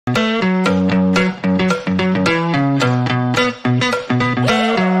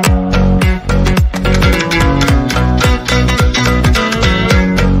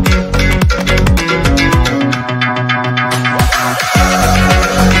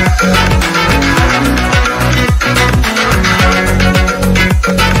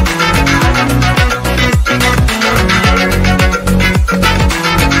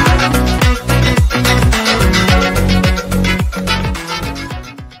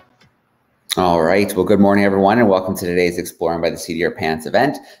All right. Well, good morning, everyone, and welcome to today's Exploring by the Seat of Your Pants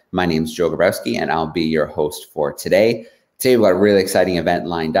event. My name is Joe Grabowski, and I'll be your host for today. Today, we've got a really exciting event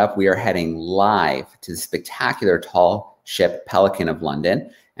lined up. We are heading live to the spectacular tall ship Pelican of London,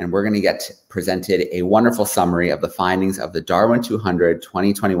 and we're going to get presented a wonderful summary of the findings of the DARWIN200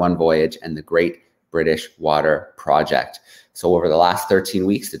 2021 voyage and the Great British Water Project. So over the last 13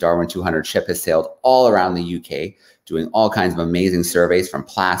 weeks, the DARWIN200 ship has sailed all around the UK, doing all kinds of amazing surveys from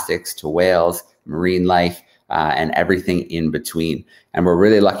plastics to whales, marine life, and everything in between. And we're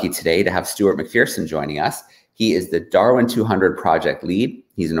really lucky today to have Stuart McPherson joining us. He is the DARWIN200 project lead.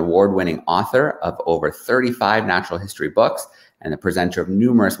 He's an award-winning author of over 35 natural history books and the presenter of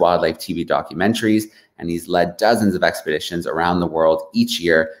numerous wildlife TV documentaries. And he's led dozens of expeditions around the world each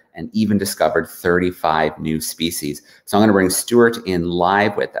year and even discovered 35 new species. So I'm going to bring Stuart in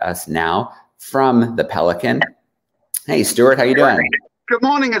live with us now from the Pelican. Hey, Stuart, how you doing? Good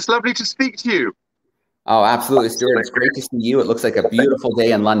morning. It's lovely to speak to you. Oh, absolutely, Stuart. It's great to see you. It looks like a beautiful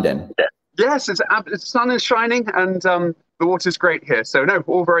day in London. Yes, the sun is shining and the water's great here. So no,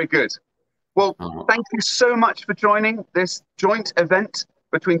 all very good. Well, thank you so much for joining this joint event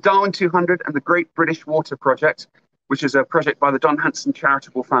between DARWIN200 and the Great British Water Project, which is a project by the Hanson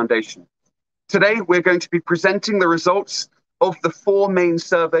Charitable Foundation. Today, we're going to be presenting the results of the 4 main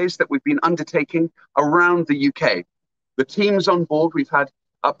surveys that we've been undertaking around the UK. The teams on board, we've had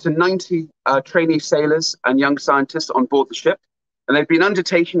up to 90 trainee sailors and young scientists on board the ship, and they've been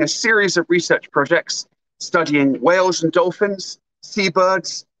undertaking a series of research projects studying whales and dolphins,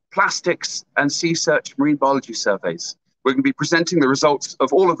 seabirds, plastics, and sea search marine biology surveys. We're going to be presenting the results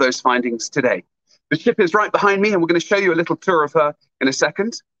of all of those findings today. The ship is right behind me, and we're going to show you a little tour of her in a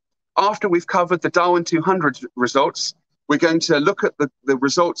second. After we've covered the DARWIN200 results, we're going to look at the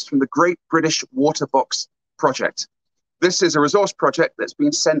results from the Great British Water Box Project. This is a resource project that's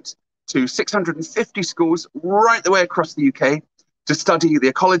been sent to 650 schools right the way across the UK to study the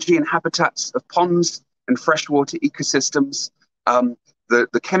ecology and habitats of ponds and freshwater ecosystems,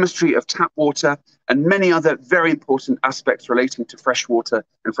 the chemistry of tap water, and many other very important aspects relating to freshwater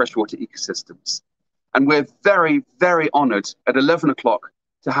and freshwater ecosystems. And we're very, very honoured at 11 o'clock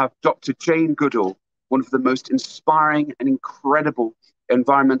to have Dr. Jane Goodall, one of the most inspiring and incredible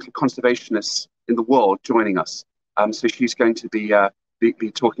environmental conservationists in the world, joining us. So she's going to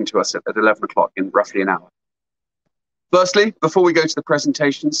be talking to us at 11 o'clock in roughly an hour. Firstly, before we go to the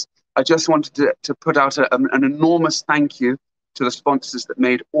presentations, I just wanted to put out an enormous thank you to the sponsors that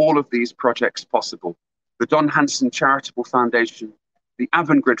made all of these projects possible. The Hanson Charitable Foundation, the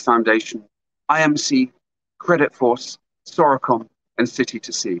Avangrid Foundation, IMC, Credit Force, Sorocom, and City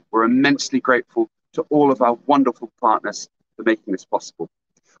to Sea. We're immensely grateful to all of our wonderful partners for making this possible.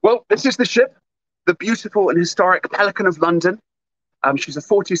 Well, this is the ship, the beautiful and historic Pelican of London. She's a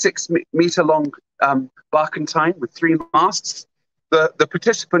 46-meter long barkentine with 3 masts. The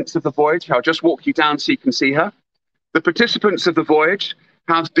participants of the voyage, I'll just walk you down so you can see her. The participants of the voyage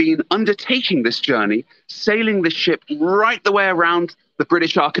have been undertaking this journey, sailing the ship right the way around the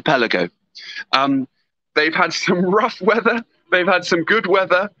British archipelago. They've had some rough weather, they've had some good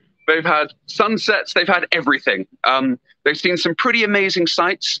weather, they've had sunsets, they've had everything. They've seen some pretty amazing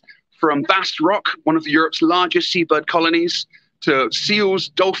sights, from Bass Rock, one of Europe's largest seabird colonies, to seals,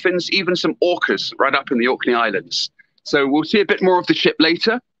 dolphins, even some orcas right up in the Orkney Islands. So we'll see a bit more of the ship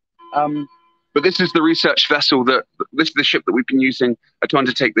later. But this is the research vessel, this is the ship that we've been using to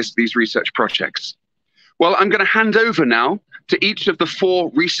undertake these research projects. Well, I'm going to hand over now to each of the 4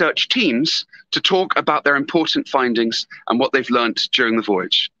 research teams to talk about their important findings and what they've learned during the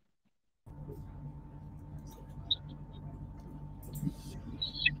voyage.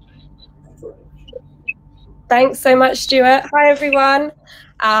 Thanks so much, Stuart. Hi, everyone.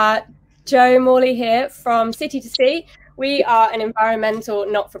 Joe Morley here from City to Sea. We are an environmental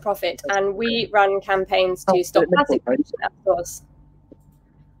not-for-profit, and we run campaigns to stop plastic pollution at source.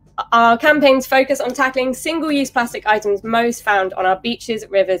 Our campaigns focus on tackling single-use plastic items most found on our beaches,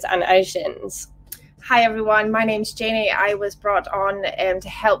 rivers, and oceans. Hi everyone, my name's Janie. I was brought on to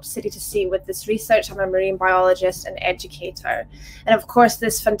help City to Sea with this research. I'm a marine biologist and educator. And of course,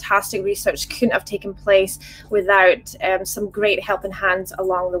 this fantastic research couldn't have taken place without some great helping hands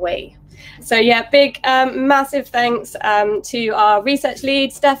along the way. So yeah, big, massive thanks to our research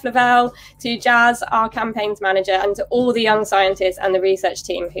lead, Steph Lavelle, to Jazz, our campaigns manager, and to all the young scientists and the research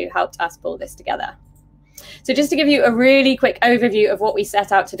team who helped us pull this together. So just to give you a really quick overview of what we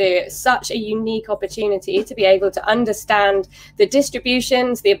set out to do, it's such a unique opportunity to be able to understand the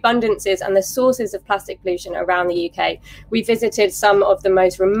distributions, the abundances and the sources of plastic pollution around the UK. We visited some of the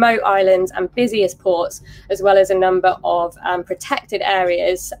most remote islands and busiest ports, as well as a number of protected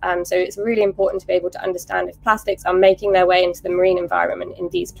areas. So it's really important to be able to understand if plastics are making their way into the marine environment in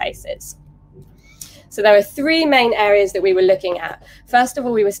these places. So there are three main areas that we were looking at. First of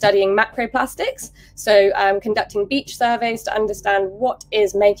all, we were studying macroplastics, so conducting beach surveys to understand what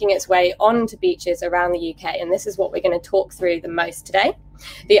is making its way onto beaches around the UK, and this is what we're going to talk through the most today.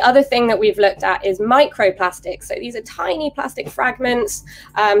 The other thing that we've looked at is microplastics. So these are tiny plastic fragments,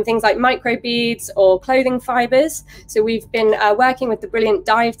 things like microbeads or clothing fibers. So we've been working with the brilliant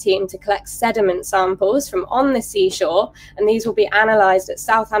dive team to collect sediment samples from on the seashore, and these will be analysed at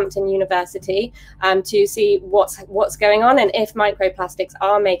Southampton University to see what's going on and if microplastics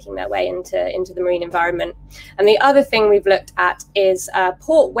are making their way into the marine environment. And the other thing we've looked at is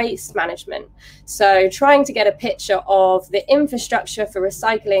port waste management. So trying to get a picture of the infrastructure for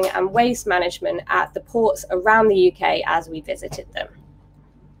recycling and waste management at the ports around the UK as we visited them.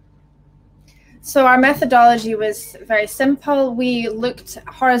 So our methodology was very simple. We looked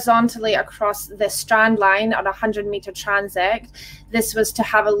horizontally across the strand line on a 100-meter transect. This was to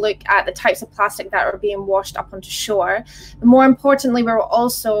have a look at the types of plastic that were being washed up onto shore. But more importantly, we were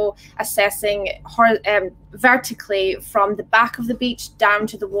also assessing vertically from the back of the beach down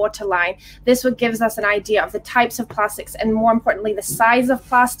to the waterline. This would give us an idea of the types of plastics and, more importantly, the size of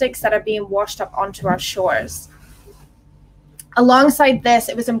plastics that are being washed up onto our shores. Alongside this,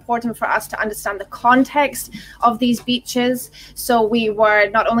 it was important for us to understand the context of these beaches. So we were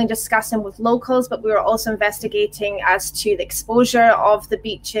not only discussing with locals, but we were also investigating as to the exposure of the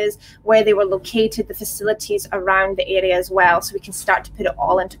beaches, where they were located, the facilities around the area as well, so we can start to put it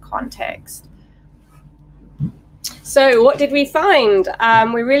all into context. So what did we find?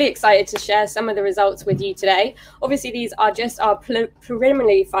 We're really excited to share some of the results with you today. Obviously, these are just our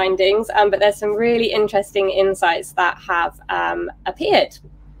preliminary findings, but there's some really interesting insights that have appeared.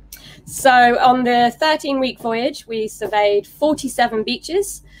 So on the 13-week voyage, we surveyed 47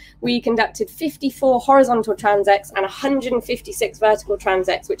 beaches. We conducted 54 horizontal transects and 156 vertical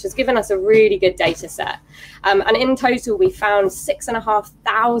transects, which has given us a really good data set. And in total, we found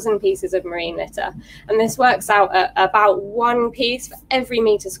 6,500 pieces of marine litter. And this works out at about 1 piece for every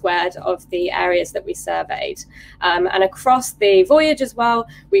metre squared of the areas that we surveyed. And across the voyage as well,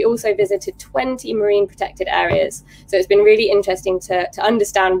 we also visited 20 marine protected areas. So it's been really interesting to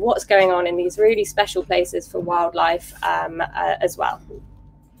understand what's going on in these really special places for wildlife as well.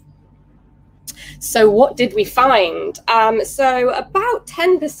 So what did we find? So about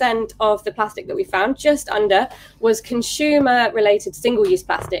 10% of the plastic that we found, just under, was consumer-related single-use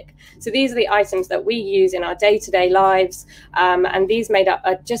plastic. So these are the items that we use in our day-to-day lives, and these made up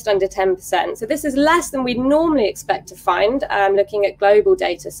just under 10%. So this is less than we'd normally expect to find looking at global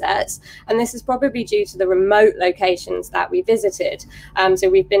data sets, and this is probably due to the remote locations that we visited. So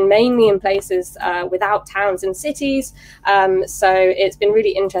we've been mainly in places without towns and cities, so it's been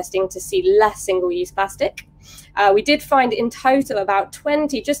really interesting to see less single-use plastic. We did find in total about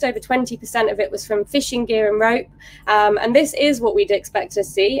just over 20% of it was from fishing gear and rope, and this is what we'd expect to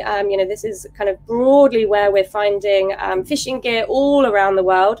see. You know, this is kind of broadly where we're finding fishing gear all around the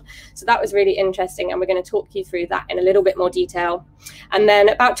world, so that was really interesting, and we're going to talk you through that in a little bit more detail. And then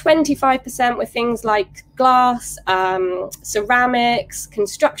about 25% were things like glass, ceramics,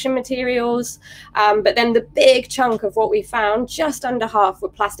 construction materials, but then the big chunk of what we found, just under half, were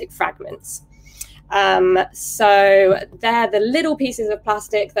plastic fragments. So they're the little pieces of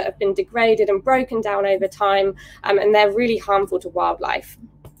plastic that have been degraded and broken down over time, and they're really harmful to wildlife.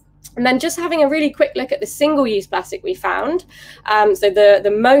 And then just having a really quick look at the single-use plastic we found. So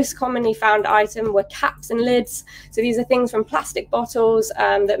the most commonly found item were caps and lids. So these are things from plastic bottles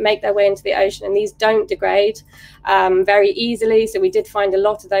that make their way into the ocean, and these don't degrade very easily. So we did find a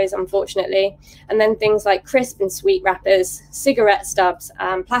lot of those, unfortunately. And then things like crisp and sweet wrappers, cigarette stubs,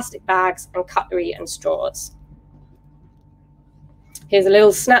 plastic bags, and cutlery and straws. Here's a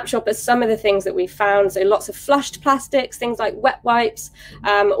little snapshot of some of the things that we found. So lots of flushed plastics, things like wet wipes,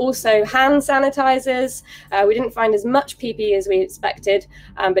 also hand sanitizers. We didn't find as much PPE as we expected,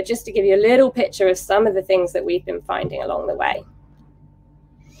 but just to give you a little picture of some of the things that we've been finding along the way.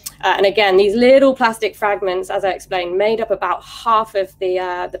 And again, these little plastic fragments, as I explained, made up about half of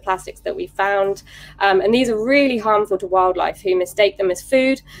the plastics that we found. And these are really harmful to wildlife who mistake them as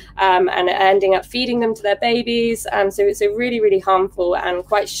food and are ending up feeding them to their babies. So it's really, really harmful and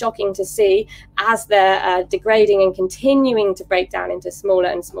quite shocking to see as they're degrading and continuing to break down into smaller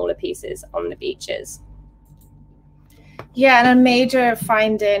and smaller pieces on the beaches. Yeah, and a major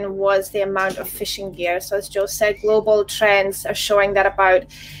finding was the amount of fishing gear. So as Joe said, global trends are showing that about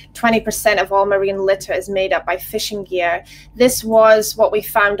 20% of all marine litter is made up by fishing gear. This was what we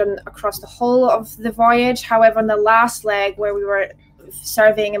found across the whole of the voyage. However, on the last leg, where we were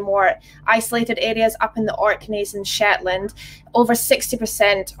surveying in more isolated areas up in the Orkneys and Shetland, over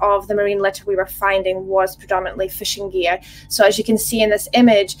 60% of the marine litter we were finding was predominantly fishing gear. So as you can see in this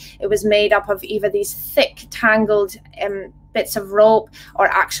image, it was made up of either these thick tangled bits of rope or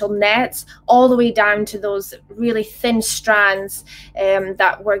actual nets, all the way down to those really thin strands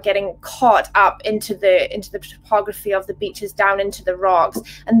that were getting caught up into the topography of the beaches, down into the rocks,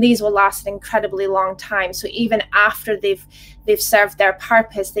 and these will last an incredibly long time. So even after they've served their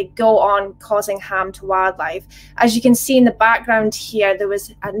purpose, they go on causing harm to wildlife. As you can see in the background here, there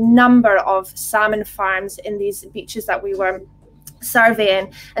was a number of salmon farms in these beaches that we were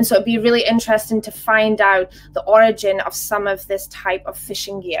surveying, and so it'd be really interesting to find out the origin of some of this type of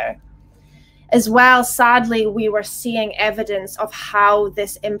fishing gear. As well, sadly, we were seeing evidence of how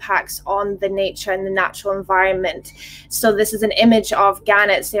this impacts on the nature and the natural environment. So this is an image of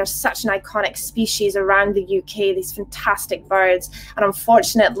gannets. They are such an iconic species around the UK, these fantastic birds, and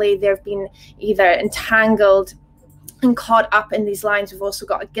unfortunately they've been either entangled and caught up in these lines. We've also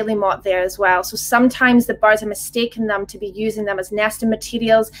got a guillemot there as well. So sometimes the birds are mistaking them to be using them as nesting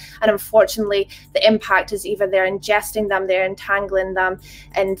materials, and unfortunately the impact is either they're ingesting them, they're entangling them,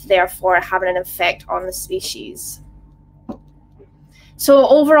 and therefore having an effect on the species. So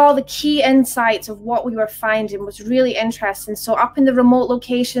overall, the key insights of what we were finding was really interesting. So up in the remote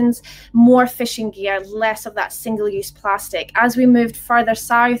locations, more fishing gear, less of that single-use plastic. As we moved further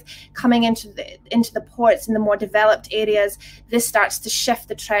south, coming into the ports in the more developed areas, this starts to shift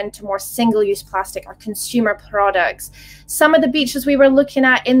the trend to more single-use plastic or consumer products. Some of the beaches we were looking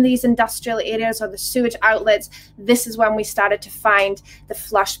at in these industrial areas or the sewage outlets, this is when we started to find the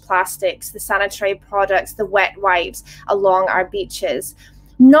flush plastics, the sanitary products, the wet wipes along our beaches.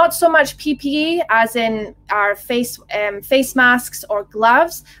 Not so much PPE as in our face masks or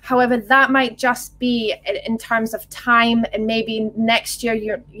gloves. However, that might just be in terms of time, and maybe next year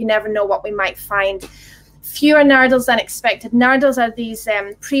you never know what we might find. Fewer nurdles than expected. Nurdles are these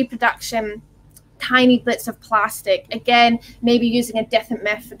pre-production tiny bits of plastic. Again, maybe using a different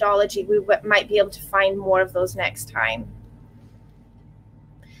methodology, we might be able to find more of those next time.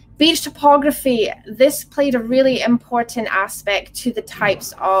 Beach topography, this played a really important aspect to the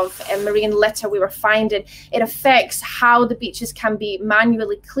types of marine litter we were finding. It affects how the beaches can be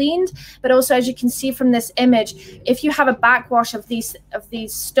manually cleaned, but also, as you can see from this image, if you have a backwash of these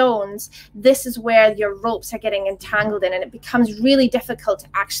stones, this is where your ropes are getting entangled in, and it becomes really difficult to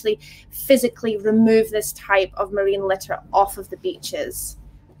actually physically remove this type of marine litter off of the beaches.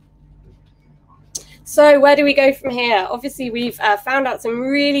 So where do we go from here? Obviously, we've found out some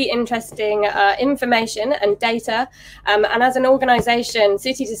really interesting information and data. And as an organisation,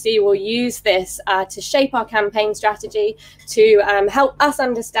 City to Sea will use this to shape our campaign strategy, to help us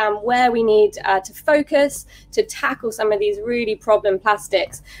understand where we need to focus, to tackle some of these really problem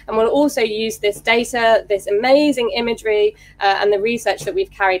plastics. And we'll also use this data, this amazing imagery, and the research that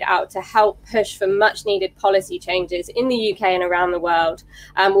we've carried out to help push for much needed policy changes in the UK and around the world.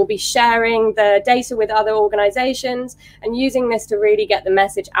 We'll be sharing the data with other organisations and using this to really get the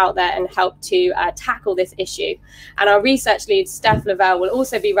message out there and help to tackle this issue. And our research lead, Steph Lavelle, will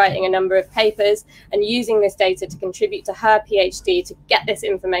also be writing a number of papers and using this data to contribute to her PhD to get this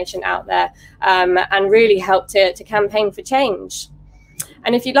information out there and really help to campaign for change.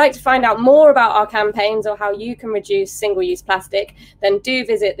 And if you'd like to find out more about our campaigns or how you can reduce single-use plastic, then do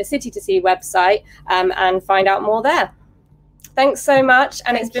visit the City to Sea website and find out more there. Thanks so much,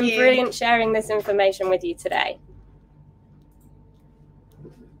 and it's been brilliant sharing this information with you today.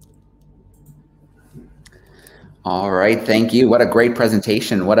 All right, thank you. What a great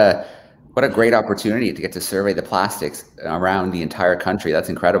presentation. What a great opportunity to get to survey the plastics around the entire country. That's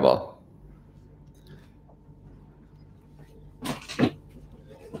incredible.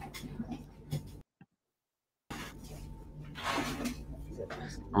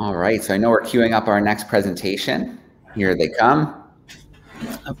 All right, so I know we're queuing up our next presentation. Here they come.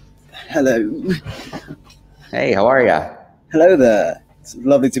 Hello. Hey, how are you? Hello there. It's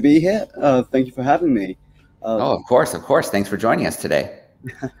lovely to be here. Thank you for having me. Oh, of course, of course. Thanks for joining us today.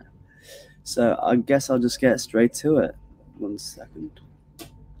 So I guess I'll just get straight to it. 1 second.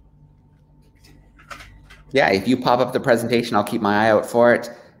 Yeah, if you pop up the presentation, I'll keep my eye out for it.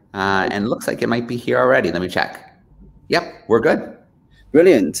 And it looks like it might be here already. Let me check. Yep, we're good.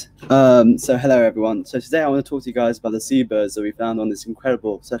 Brilliant. So hello everyone. So today I want to talk to you guys about the seabirds that we found on this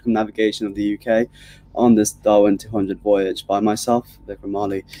incredible circumnavigation of the UK on this Darwin 200 voyage by myself, Vikram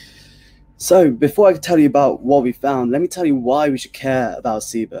Mali. So before I tell you about what we found, let me tell you why we should care about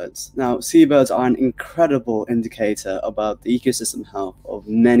seabirds. Now, seabirds are an incredible indicator about the ecosystem health of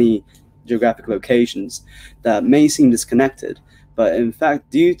many geographic locations that may seem disconnected, but in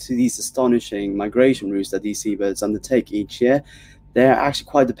fact, due to these astonishing migration routes that these seabirds undertake each year, they're actually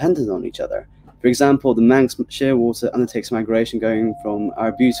quite dependent on each other. For example, the Manx shearwater undertakes migration going from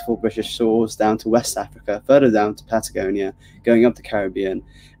our beautiful British shores down to West Africa, further down to Patagonia, going up the Caribbean.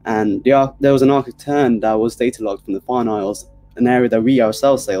 And there was an Arctic tern that was data logged from the Farne Isles, an area that we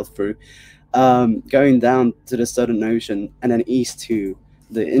ourselves sailed through, going down to the Southern Ocean and then east to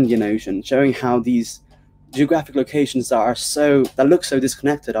the Indian Ocean, showing how these geographic locations that look so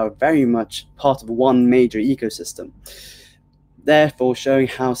disconnected are very much part of one major ecosystem. Therefore, showing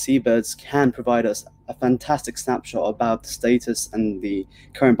how seabirds can provide us a fantastic snapshot about the status and the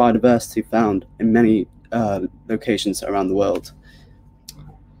current biodiversity found in many locations around the world.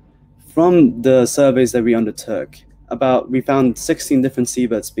 From the surveys that we undertook, we found 16 different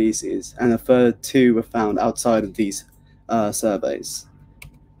seabird species, and a further 2 were found outside of these surveys.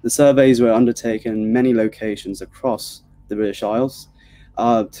 The surveys were undertaken in many locations across the British Isles.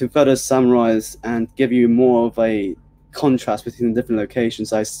 To further summarize and give you more of a contrast between the different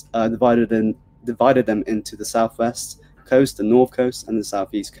locations, I divided them into the southwest coast, the north coast, and the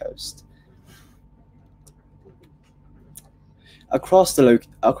southeast coast. Across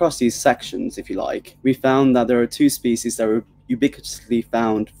these sections, if you like, we found that there are 2 species that were ubiquitously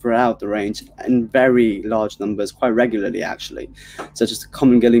found throughout the range in very large numbers, quite regularly actually, such as the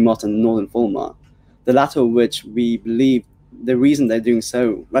common guillemot and the northern fulmar. The latter of which we believe the reason they're doing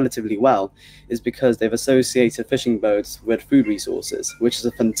so relatively well is because they've associated fishing boats with food resources, which is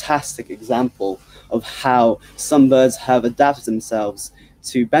a fantastic example of how some birds have adapted themselves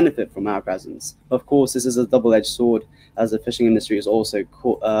to benefit from our presence. Of course, this is a double-edged sword, as the fishing industry is also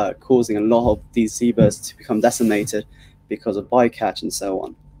causing a lot of these seabirds to become decimated because of bycatch and so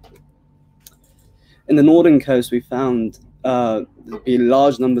on. In the northern coast, we found be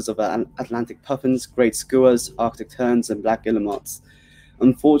large numbers of Atlantic puffins, great skuas, Arctic terns, and black guillemots.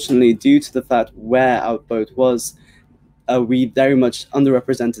 Unfortunately, due to the fact where our boat was, we very much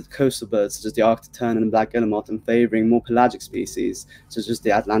underrepresented coastal birds such as the Arctic tern and the black guillemot, and favoring more pelagic species such as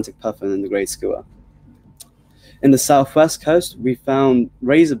the Atlantic puffin and the great skua. In the southwest coast, we found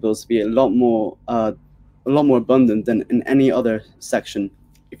razorbills to be a lot more abundant than in any other section,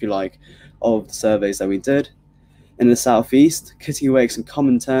 if you like, of the surveys that we did. In the southeast, kittiwakes and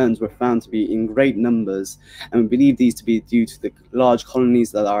common terns were found to be in great numbers, and we believe these to be due to the large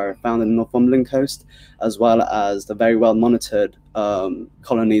colonies that are found in the Northumberland coast, as well as the very well monitored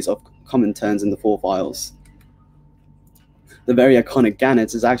colonies of common terns in the Forth Isles. The very iconic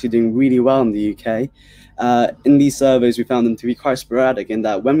gannets is actually doing really well in the UK. In these surveys, we found them to be quite sporadic in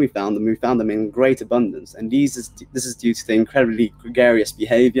that when we found them in great abundance, and this is due to the incredibly gregarious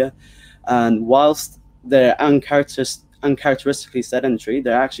behavior. And whilst they're uncharacteristically sedentary,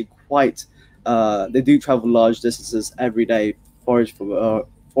 they're actually quite, they do travel large distances every day, forage for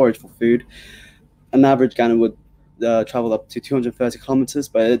food. An average gannet would travel up to 230 kilometers,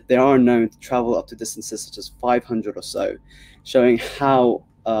 but they are known to travel up to distances such as 500 or so, showing how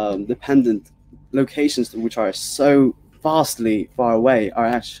dependent locations which are so vastly far away are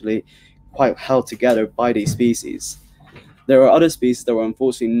actually quite held together by these species. There are other species that were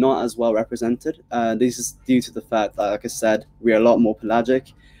unfortunately not as well represented. This is due to the fact that, like I said, we are a lot more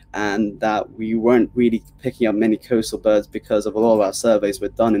pelagic, and that we weren't really picking up many coastal birds because of a lot of our surveys were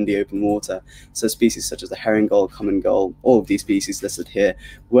done in the open water. So species such as the herring gull, common gull, all of these species listed here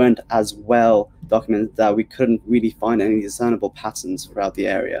weren't as well documented that we couldn't really find any discernible patterns throughout the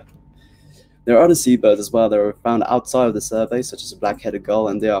area. There are other seabirds as well that were found outside of the survey, such as the black-headed gull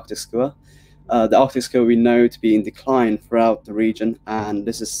and the Arctic skua. The Arctic skua we know to be in decline throughout the region, and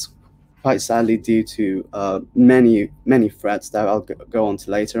this is quite sadly due to many threats that I'll go on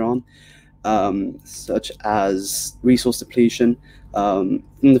to later on, such as resource depletion. From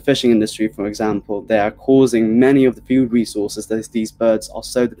the fishing industry, for example, they are causing many of the food resources that these birds are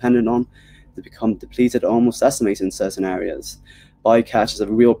so dependent on to become depleted or almost decimated in certain areas. Bycatch is a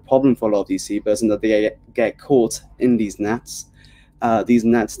real problem for a lot of these seabirds, and that they get caught in these nets. These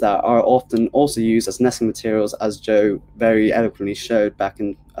nets that are often also used as nesting materials, as Joe very eloquently showed back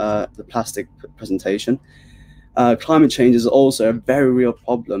in the plastic presentation. Climate change is also a very real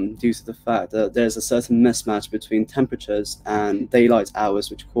problem due to the fact that there's a certain mismatch between temperatures and daylight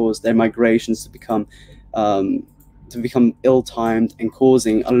hours, which cause their migrations to become to become ill-timed and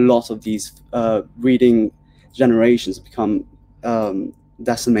causing a lot of these breeding generations to become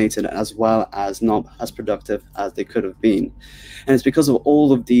decimated, as well as not as productive as they could have been. And it's because of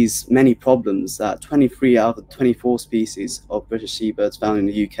all of these many problems that 23 out of the 24 species of British seabirds found in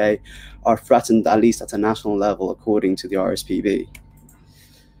the UK are threatened, at least at a national level, according to the RSPB.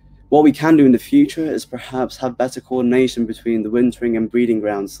 What we can do in the future is perhaps have better coordination between the wintering and breeding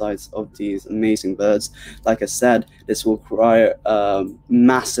ground sites of these amazing birds. Like I said, this will require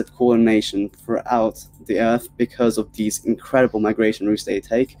massive coordination throughout the earth because of these incredible migration routes they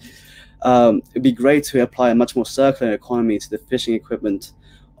take. It'd be great to apply a much more circular economy to the fishing equipment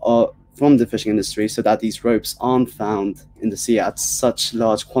from the fishing industry, so that these ropes aren't found in the sea at such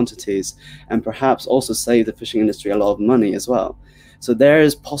large quantities, and perhaps also save the fishing industry a lot of money as well. So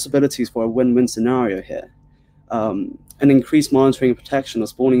there's possibilities for a win-win scenario here. An increased monitoring and protection of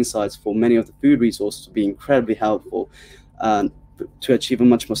spawning sites for many of the food resources would be incredibly helpful to achieve a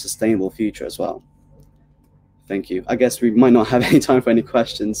much more sustainable future as well. Thank you. I guess we might not have any time for any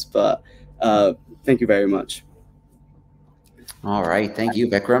questions, but thank you very much. All right. Thank you,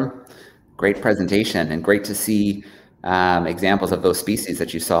 Vikram. Great presentation, and great to see examples of those species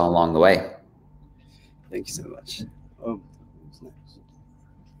that you saw along the way. Thank you so much.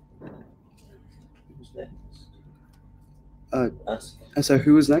 So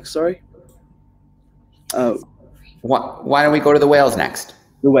who was next? Sorry. Why don't we go to the whales next?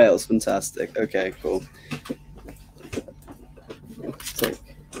 The whales, fantastic. Okay, cool.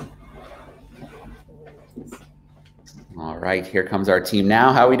 All right, here comes our team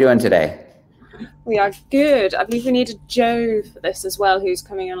now. How are we doing today? We are good. I believe we need a Joe for this as well, who's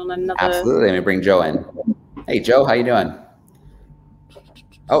coming in on another. Absolutely. Let me bring Joe in. Hey, Joe, how you doing?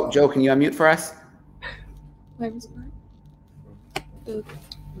 Oh, Joe, can you unmute for us?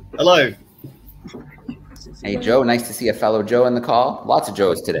 Hello. Hey, Joe, nice to see a fellow Joe in the call. Lots of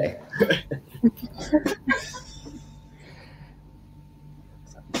Joes today.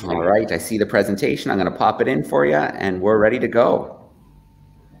 All right, I see the presentation. I'm going to pop it in for you, and we're ready to go.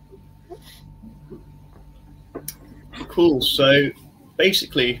 Cool. So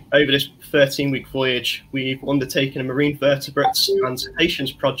basically, over this 13-week voyage, we've undertaken a marine vertebrates and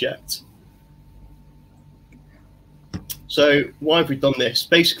cetaceans project. So why have we done this?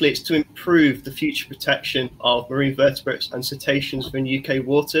 Basically, it's to improve the future protection of marine vertebrates and cetaceans within UK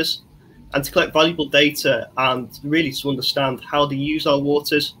waters, and to collect valuable data and really to understand how to use our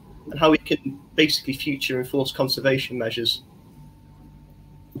waters and how we can basically future enforce conservation measures.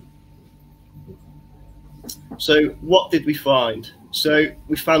 So what did we find? So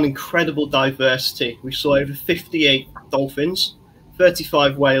we found incredible diversity. We saw over 58 dolphins,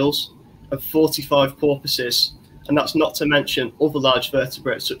 35 whales, and 45 porpoises. And that's not to mention other large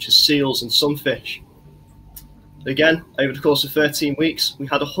vertebrates such as seals and sunfish. Again, over the course of 13 weeks, we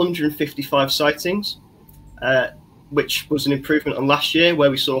had 155 sightings, which was an improvement on last year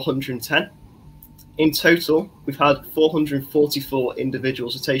where we saw 110. In total, we've had 444 individual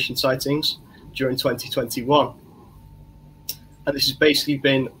cetacean sightings during 2021. And this has basically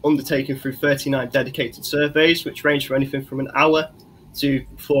been undertaken through 39 dedicated surveys, which range from anything from an hour to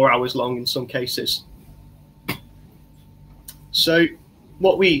 4 hours long in some cases. So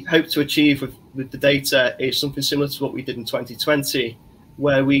what we hope to achieve with the data is something similar to what we did in 2020,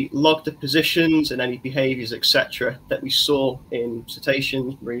 where we logged the positions and any behaviours, etc., that we saw in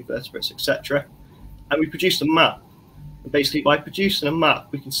cetaceans, marine vertebrates, etc., and we produced a map. And basically, by producing a map,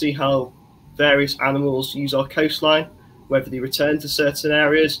 we can see how various animals use our coastline, whether they return to certain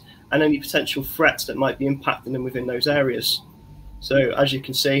areas, and any potential threats that might be impacting them within those areas. So as you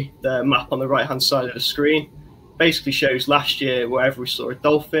can see, the map on the right-hand side of the screen basically shows last year wherever we saw a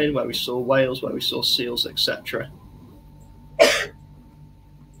dolphin, where we saw whales, where we saw seals, etc.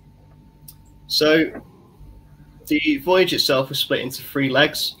 So the voyage itself was split into 3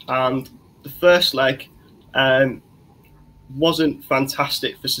 legs, and the first leg wasn't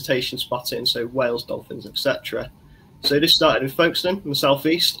fantastic for cetacean spotting, so whales, dolphins, etc. So this started in Folkestone in the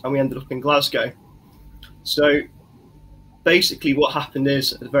southeast, and we ended up in Glasgow. So basically what happened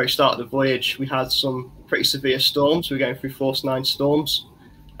is, at the very start of the voyage, we had some pretty severe storms. We were going through force 9 storms.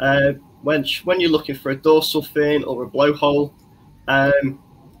 When you're looking for a dorsal fin or a blowhole,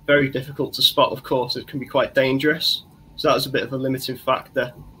 very difficult to spot, of course. It can be quite dangerous. So that was a bit of a limiting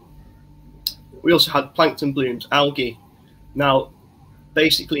factor. We also had plankton blooms, algae. Now,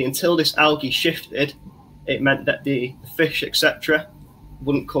 basically, until this algae shifted, it meant that the fish, etc.,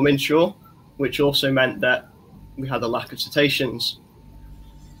 wouldn't come inshore, which also meant that we had a lack of cetaceans.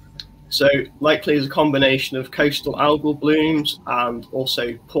 So likely as a combination of coastal algal blooms and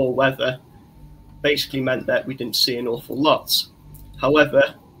also poor weather, basically meant that we didn't see an awful lot.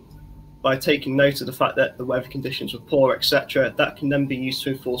 However, by taking note of the fact that the weather conditions were poor, etc., that can then be used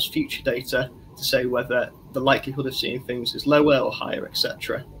to enforce future data to say whether the likelihood of seeing things is lower or higher,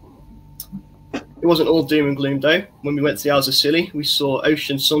 etc. It wasn't all doom and gloom though. When we went to the Isles of Scilly, we saw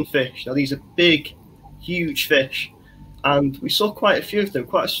ocean sunfish. Now these are big, huge fish, and we saw quite a few of them,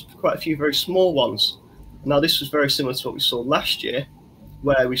 quite a few very small ones. Now this was very similar to what we saw last year,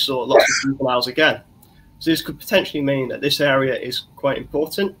 where we saw lots of juveniles again. So this could potentially mean that this area is quite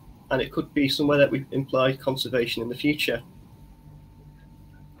important, and it could be somewhere that we imply conservation in the future.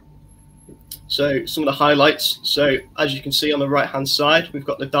 So some of the highlights. So as you can see on the right-hand side, we've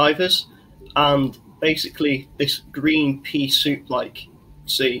got the divers, and basically this green pea soup-like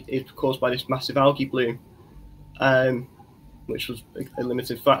sea is caused by this massive algae bloom, which was a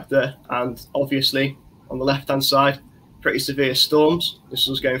limited factor. And obviously on the left-hand side, pretty severe storms. This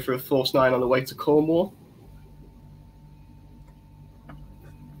was going through a force 9 on the way to Cornwall.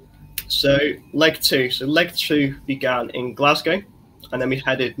 So leg 2. So leg 2 began in Glasgow, and then we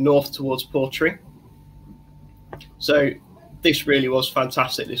headed north towards Portree. So this really was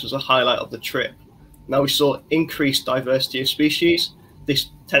fantastic. This was a highlight of the trip. Now we saw increased diversity of species. This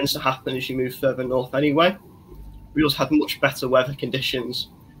tends to happen as you move further north anyway. We also had much better weather conditions,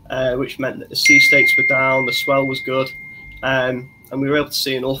 which meant that the sea states were down, the swell was good, and we were able to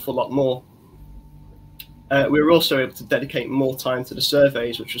see an awful lot more. We were also able to dedicate more time to the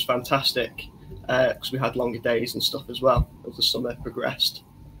surveys, which was fantastic, because we had longer days and stuff as well as the summer progressed,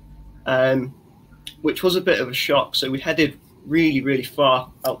 which was a bit of a shock. So we headed really, really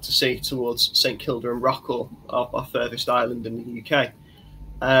far out to sea towards St Kilda and Rockall, our furthest island in the UK.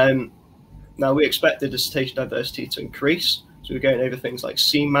 Now we expected the cetacean diversity to increase, so we're going over things like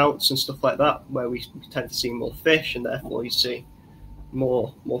seamounts and stuff like that, where we tend to see more fish, and therefore you see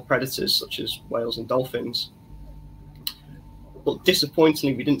more predators such as whales and dolphins. But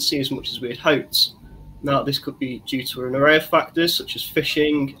disappointingly, we didn't see as much as we had hoped. Now this could be due to an array of factors such as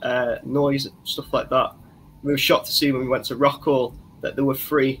fishing, noise, stuff like that. We were shocked to see when we went to Rockall that there were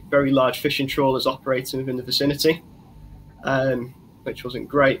 3 very large fishing trawlers operating within the vicinity, which wasn't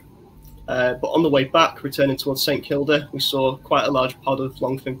great. But on the way back, returning towards St Kilda, we saw quite a large pod of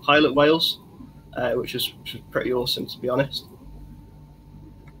long-fin pilot whales, which was pretty awesome, to be honest.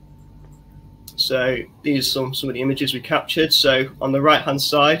 So these are some of the images we captured. So on the right-hand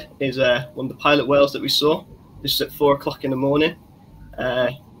side is one of the pilot whales that we saw. This is at 4 o'clock in the morning,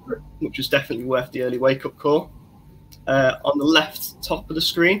 which was definitely worth the early wake-up call. On the left top of the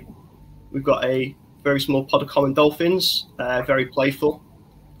screen, we've got a very small pod of common dolphins, very playful.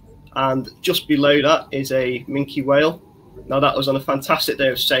 And just below that is a minke whale. Now that was on a fantastic day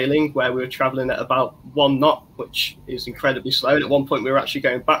of sailing where we were traveling at about 1 knot, which is incredibly slow. And at one point we were actually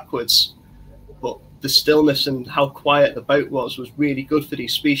going backwards. But the stillness and how quiet the boat was really good for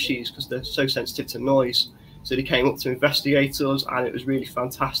these species because they're so sensitive to noise. So they came up to investigate us, and it was really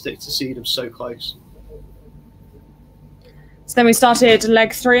fantastic to see them so close. So then we started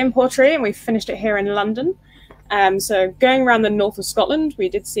leg 3 in Portree, and we finished it here in London. So going around the north of Scotland, we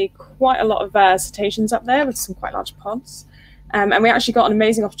did see quite a lot of cetaceans up there with some quite large pods. And we actually got an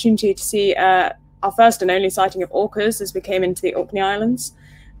amazing opportunity to see our first and only sighting of orcas as we came into the Orkney Islands.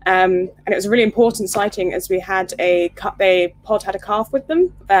 And it was a really important sighting as we had a pod had a calf with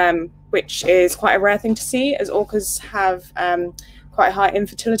them, which is quite a rare thing to see, as orcas have quite a high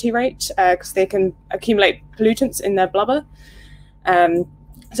infertility rate because they can accumulate pollutants in their blubber.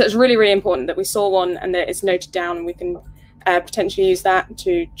 So it's really, really important that we saw one and that it's noted down, and we can potentially use that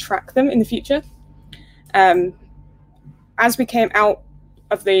to track them in the future. As we came out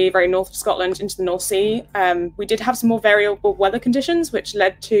of the very north of Scotland into the North Sea, we did have some more variable weather conditions, which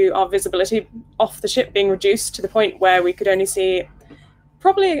led to our visibility off the ship being reduced to the point where we could only see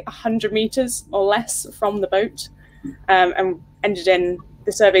probably 100 meters or less from the boat, and ended in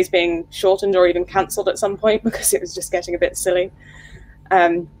the surveys being shortened or even cancelled at some point because it was just getting a bit silly.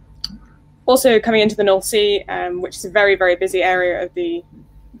 Also coming into the North Sea, which is a very, very busy area of the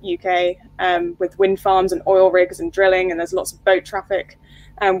UK, with wind farms and oil rigs and drilling, and there's lots of boat traffic.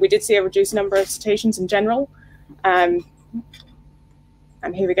 We did see a reduced number of cetaceans in general. And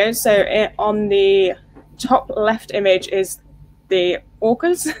here we go. So on the top left image is the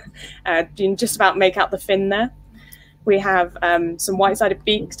orcas. You can just about make out the fin there. We have some white-sided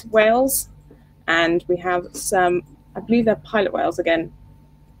beaked whales, and we have some, I believe they're pilot whales again.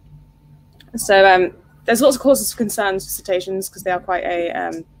 So there's lots of causes of concerns for cetaceans because they are quite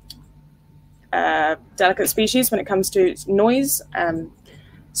a delicate species when it comes to noise.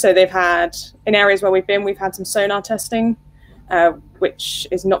 So they've had, in areas where we've been, we've had some sonar testing which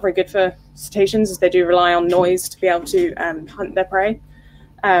is not very good for cetaceans, as they do rely on noise to be able to hunt their prey.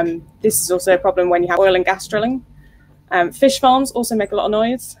 This is also a problem when you have oil and gas drilling. Fish farms also make a lot of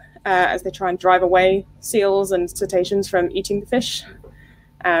noise as they try and drive away seals and cetaceans from eating the fish,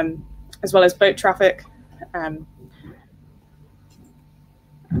 as well as boat traffic.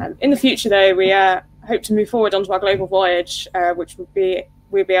 In the future, though, we hope to move forward onto our global voyage, which we'll be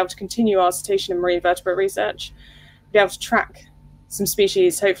able to continue our cetacean and marine vertebrate research, be able to track some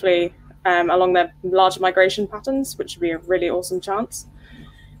species, hopefully along their larger migration patterns, which would be a really awesome chance.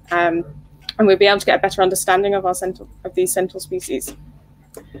 And we'll be able to get a better understanding of these central species.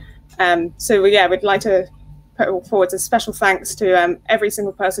 So yeah, we'd like to put forward a special thanks to every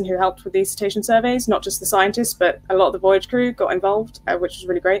single person who helped with these cetacean surveys, not just the scientists, but a lot of the Voyage crew got involved, which was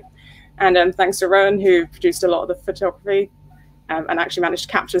really great. And thanks to Rowan, who produced a lot of the photography and actually managed to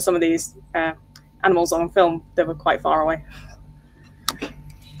capture some of these animals on film that were quite far away.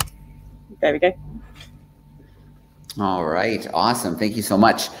 There we go. All right, awesome. Thank you so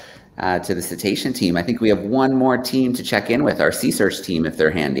much to the cetacean team. I think we have one more team to check in with, our Sea Search team, if they're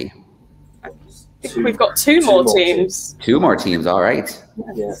handy. We've got two more teams. Two more teams, all right.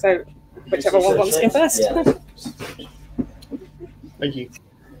 Yeah. So whichever one wants to go first. Yeah. Thank you.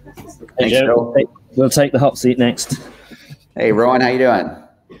 Hey, Joe. We'll take the hot seat next. Hey, Rowan, how you doing?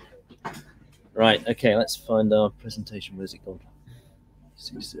 Right, okay, let's find our presentation. Where's it gone?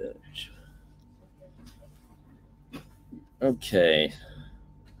 Sea Search. Okay.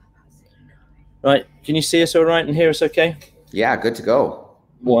 Right, can you see us all right and hear us okay? Yeah, good to go.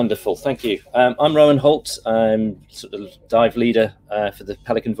 Wonderful, thank you. I'm Rowan Holt. I'm sort of dive leader for the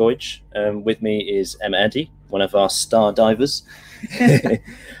Pelican Voyage. With me is Emma Eddy, one of our star divers.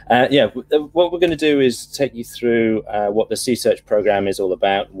 Yeah, what we're going to do is take you through what the Sea Search program is all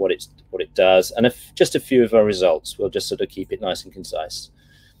about, what it does, and just a few of our results. We'll just sort of keep it nice and concise.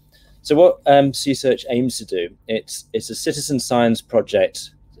 So what Sea Search aims to do, it's a citizen science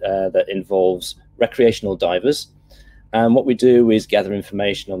project that involves recreational divers. And what we do is gather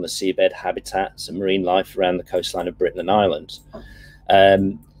information on the seabed habitats and marine life around the coastline of Britain and Ireland.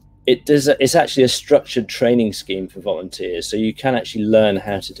 It's actually a structured training scheme for volunteers, so you can actually learn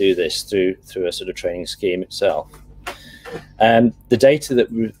how to do this through a sort of training scheme itself. The data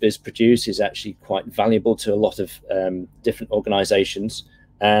that is produced is actually quite valuable to a lot of different organisations,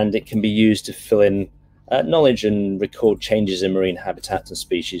 and it can be used to fill in knowledge and record changes in marine habitats and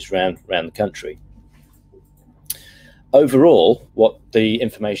species around the country. Overall, what the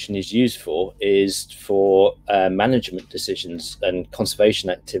information is used for is for management decisions and conservation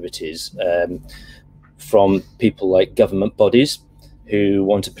activities from people like government bodies who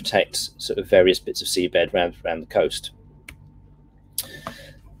want to protect sort of various bits of seabed around the coast.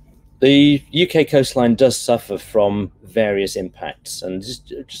 The UK coastline does suffer from various impacts, and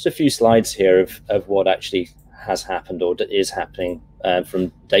just a few slides here of what actually has happened or is happening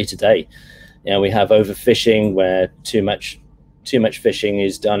from day to day. You know, we have overfishing, where too much fishing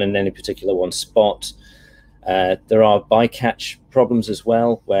is done in any particular one spot. There are bycatch problems as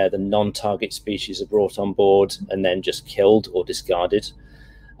well, where the non-target species are brought on board and then just killed or discarded.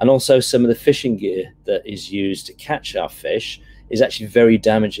 And also some of the fishing gear that is used to catch our fish is actually very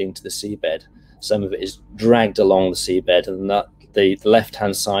damaging to the seabed. Some of it is dragged along the seabed, and the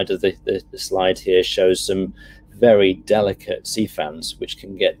left-hand side of the slide here shows some very delicate sea fans which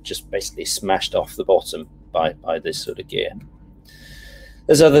can get just basically smashed off the bottom by this sort of gear.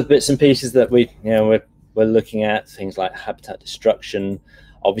 There's other bits and pieces that we're looking at, things like habitat destruction,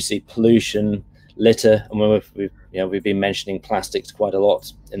 obviously pollution, litter, and we've been mentioning plastics quite a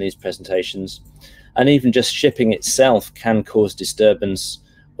lot in these presentations, and even just shipping itself can cause disturbance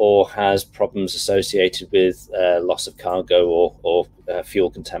or has problems associated with loss of cargo or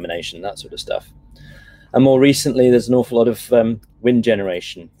fuel contamination, that sort of stuff. And more recently, there's an awful lot of wind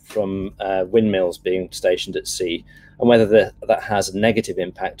generation from windmills being stationed at sea, and whether that has a negative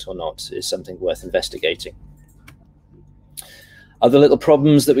impact or not is something worth investigating. Other little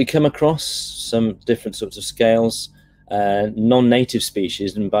problems that we come across, some different sorts of scales, non-native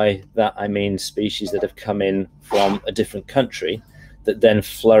species, and by that I mean species that have come in from a different country that then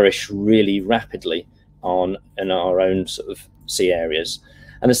flourish really rapidly in our own sort of sea areas.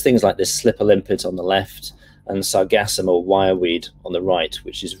 And there's things like this slipper limpet on the left and sargassum or wireweed on the right,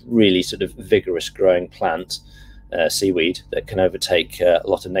 which is really sort of vigorous growing plant, seaweed, that can overtake a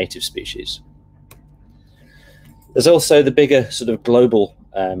lot of native species. There's also the bigger sort of global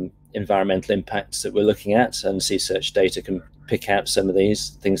environmental impacts that we're looking at, and Sea Search data can pick out some of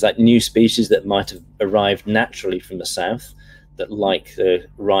these. Things like new species that might have arrived naturally from the south that like the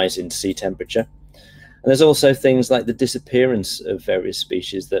rise in sea temperature. And there's also things like the disappearance of various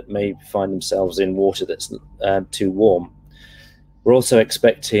species that may find themselves in water that's too warm. We're also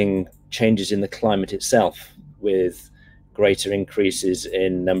expecting changes in the climate itself, with greater increases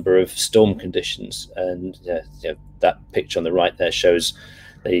in number of storm conditions. And that picture on the right there shows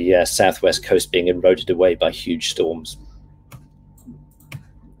the southwest coast being eroded away by huge storms.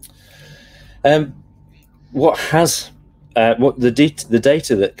 The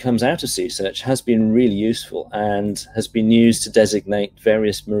data that comes out of Sea Search has been really useful and has been used to designate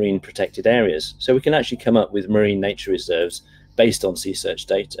various marine protected areas. So we can actually come up with marine nature reserves based on Sea Search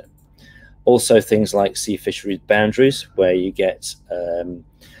data. Also things like sea fisheries boundaries, where you get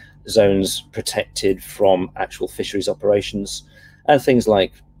zones protected from actual fisheries operations, and things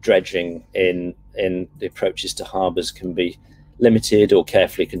like dredging in the approaches to harbours can be limited or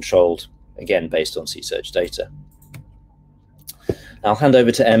carefully controlled, again based on Sea Search data. I'll hand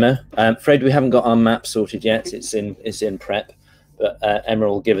over to Emma. I'm afraid we haven't got our map sorted yet. It's in prep, but Emma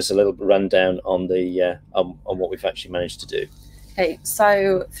will give us a little rundown on the on what we've actually managed to do. Okay,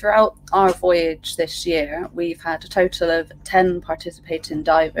 so throughout our voyage this year, we've had a total of 10 participating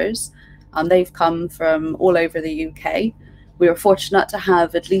divers, and they've come from all over the UK. We were fortunate to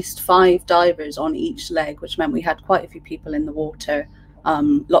have at least 5 divers on each leg, which meant we had quite a few people in the water,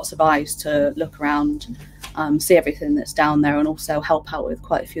 lots of eyes to look around, see everything that's down there, and also help out with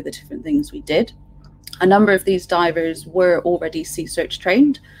quite a few of the different things we did. A number of these divers were already Sea Search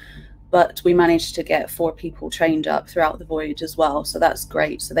trained, but we managed to get 4 people trained up throughout the voyage as well, so that's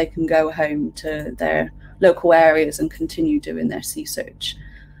great, so they can go home to their local areas and continue doing their Sea Search.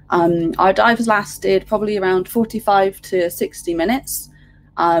 Our dives lasted probably around 45 to 60 minutes,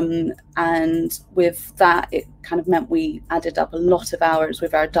 and with that it kind of meant we added up a lot of hours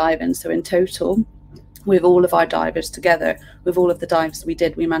with our diving. So in total, with all of our divers together, with all of the dives we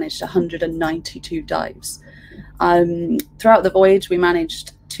did, we managed 192 dives. Throughout the voyage we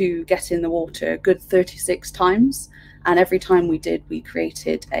managed to get in the water a good 36 times, and every time we did, we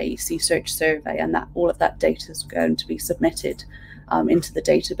created a Sea Search survey, and that all of that data is going to be submitted into the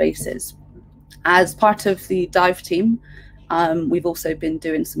databases. As part of the dive team, we've also been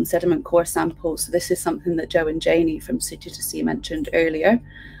doing some sediment core samples. So this is something that Joe and Janie from City to Sea mentioned earlier.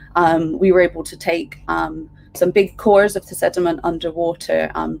 We were able to take some big cores of the sediment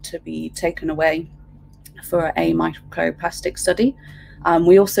underwater to be taken away for a microplastic study.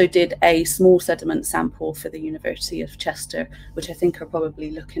 We also did a small sediment sample for the University of Chester, which I think are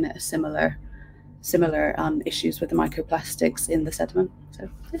probably looking at a similar issues with the microplastics in the sediment. So,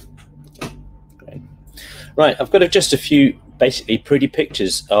 yeah. Great. Right, I've got just a few basically pretty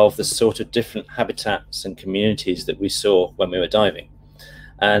pictures of the sort of different habitats and communities that we saw when we were diving.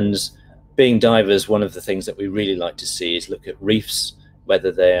 And being divers, one of the things that we really like to see is look at reefs,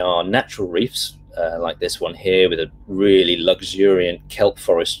 whether they are natural reefs, like this one here with a really luxuriant kelp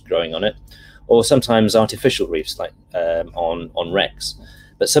forest growing on it, or sometimes artificial reefs like on wrecks.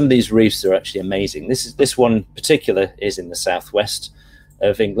 But some of these reefs are actually amazing. This one in particular is in the southwest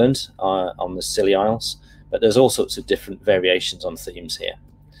of England on the Scilly Isles, but there's all sorts of different variations on themes here.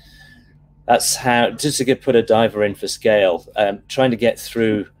 That's how, just to put a diver in for scale, trying to get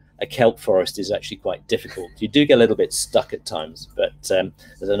through a kelp forest is actually quite difficult. You do get a little bit stuck at times, but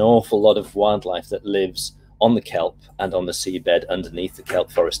there's an awful lot of wildlife that lives on the kelp and on the seabed underneath the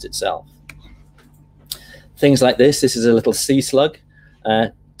kelp forest itself. Things like this is a little sea slug.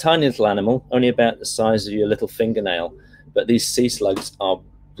 Tiny little animal, only about the size of your little fingernail, but these sea slugs are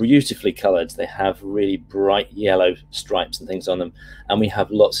beautifully coloured. They have really bright yellow stripes and things on them, and we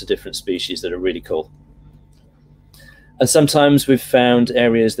have lots of different species that are really cool. And sometimes we've found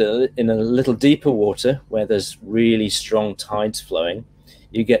areas that are in a little deeper water where there's really strong tides flowing.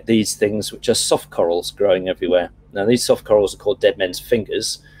 You get these things which are soft corals growing everywhere. Now these soft corals are called dead men's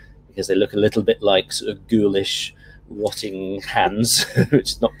fingers because they look a little bit like sort of ghoulish rotting hands,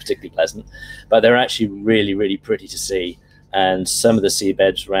 which is not particularly pleasant, but they're actually really, really pretty to see. And some of the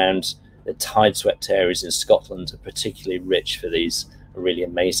seabeds around the tide-swept areas in Scotland are particularly rich for these really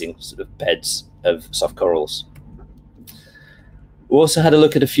amazing sort of beds of soft corals. We also had a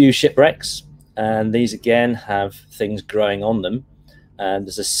look at a few shipwrecks, and these again have things growing on them. And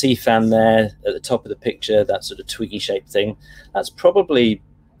there's a sea fan there at the top of the picture, that sort of twiggy-shaped thing. That's probably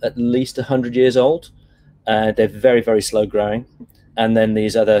at least 100 years old. They're very, very slow growing. And then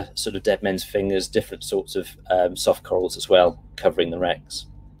these other sort of dead men's fingers, different sorts of soft corals as well, covering the wrecks.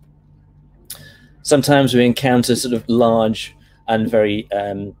 Sometimes we encounter sort of large and very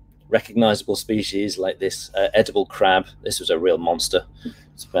recognizable species like this edible crab. This was a real monster.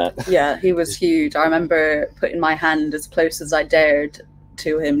 It's about yeah, he was huge. I remember putting my hand as close as I dared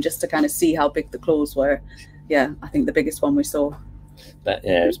to him just to kind of see how big the claws were. Yeah, I think the biggest one we saw. But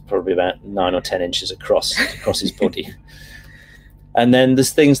yeah, it was probably about 9 or 10 inches across his body. And then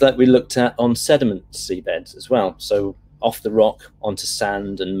there's things that we looked at on sediment seabeds as well. So off the rock onto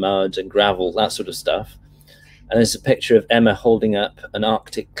sand and mud and gravel, that sort of stuff. And there's a picture of Emma holding up an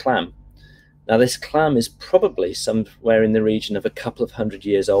Arctic clam. Now this clam is probably somewhere in the region of a couple of 100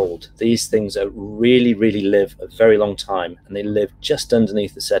 years old. These things are really live a very long time, and they live just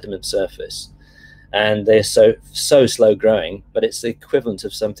underneath the sediment surface. And they're so slow growing, but it's the equivalent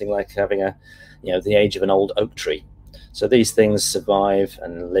of something like having the age of an old oak tree. So these things survive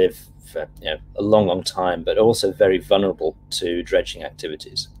and live for a long time, but also very vulnerable to dredging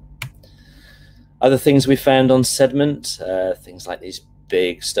activities. Other things we found on sediment, things like these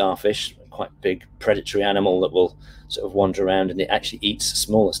big starfish, quite big predatory animal that will sort of wander around, and it actually eats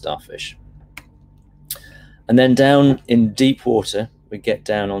smaller starfish. And then down in deep water, we get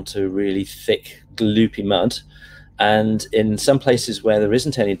down onto really thick, gloopy mud. And in some places where there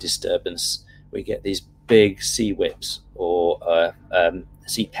isn't any disturbance, we get these big sea whips, or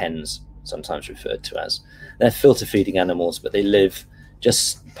sea pens, sometimes referred to as. They're filter feeding animals, but they live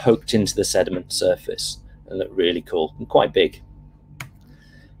just poked into the sediment surface and look really cool and quite big.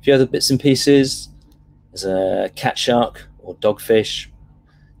 A few other bits and pieces. There's a cat shark or dogfish.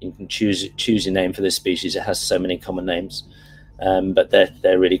 You can choose your name for this species. It has so many common names, but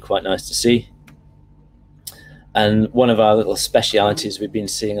they're really quite nice to see. And one of our little specialities we've been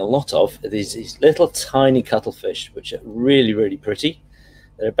seeing a lot of are these little tiny cuttlefish, which are really pretty.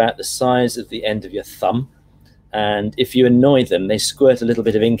 They're about the size of the end of your thumb. And if you annoy them, they squirt a little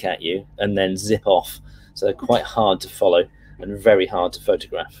bit of ink at you and then zip off. So they're quite hard to follow and very hard to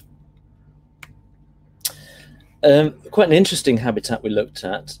photograph. Quite an interesting habitat we looked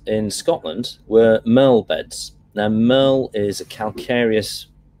at in Scotland were merle beds. Now, merle is a calcareous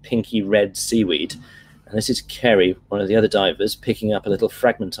pinky red seaweed. And this is Kerry, one of the other divers, picking up a little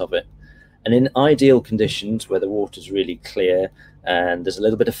fragment of it. And in ideal conditions, where the water's really clear and there's a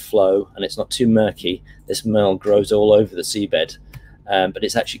little bit of flow and it's not too murky, this merle grows all over the seabed. But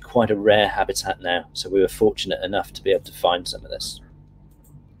it's actually quite a rare habitat now, so we were fortunate enough to be able to find some of this.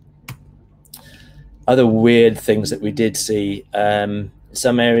 Other weird things that we did see,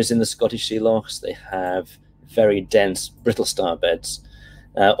 some areas in the Scottish sea lochs, they have very dense brittle star beds.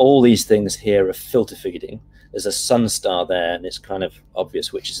 All these things here are filter feeding. There's a sun star there, and it's kind of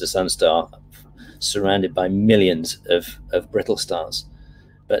obvious which is the sun star, surrounded by millions of brittle stars.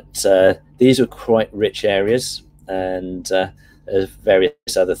 But these are quite rich areas, and there's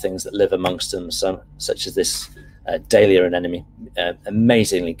various other things that live amongst them, such as this dahlia anemone,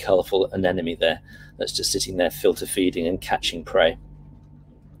 amazingly colourful anemone there, that's just sitting there filter feeding and catching prey.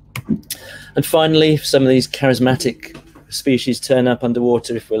 And finally, some of these charismatic species turn up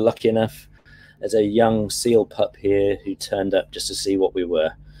underwater if we're lucky enough. There's a young seal pup here who turned up just to see what we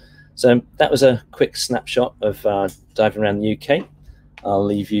were. So that was a quick snapshot of diving around the UK. I'll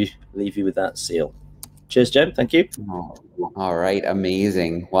leave you with that seal. Cheers, Joe. Thank you. Oh, all right,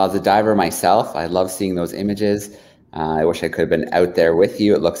 amazing. Well, as a diver myself, I love seeing those images. I wish I could have been out there with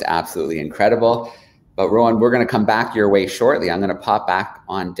you. It looks absolutely incredible. But Rowan, we're going to come back your way shortly. I'm going to pop back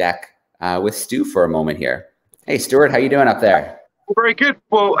on deck with Stu for a moment here. Hey, Stuart, how you doing up there? Very good.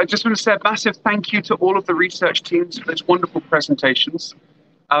 Well, I just want to say a massive thank you to all of the research teams for those wonderful presentations.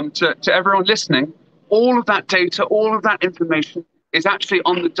 To everyone listening, all of that data, all of that information is actually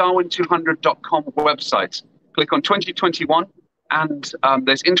on the DARWIN200.com website. Click on 2021, and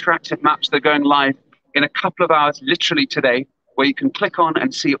there's interactive maps that are going live in a couple of hours, literally today, where you can click on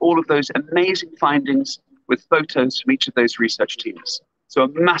and see all of those amazing findings with photos from each of those research teams. So a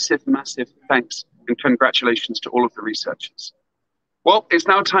massive thanks and congratulations to all of the researchers. Well, it's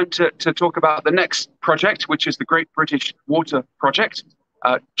now time to talk about the next project, which is the Great British Water Project,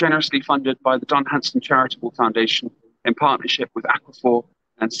 generously funded by the Don Hanson Charitable Foundation in partnership with Aquafor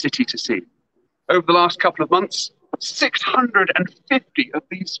and City to Sea. Over the last couple of months, 650 of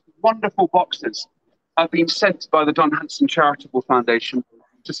these wonderful boxes have been sent by the Don Hanson Charitable Foundation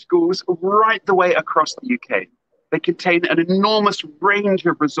to schools right the way across the UK. They contain an enormous range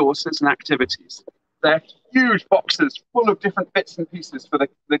of resources and activities. They're huge boxes full of different bits and pieces for the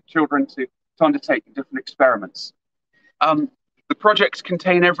children to undertake different experiments. The projects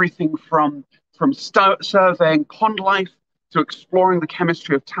contain everything from surveying pond life to exploring the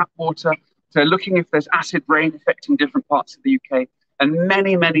chemistry of tap water to looking if there's acid rain affecting different parts of the UK, and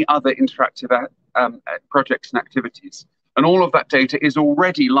many other interactive projects and activities. And all of that data is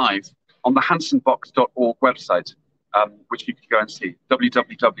already live on the hansonbox.org website, which you can go and see,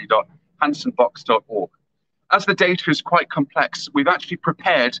 www.hansonbox.org. as the data is quite complex, we've actually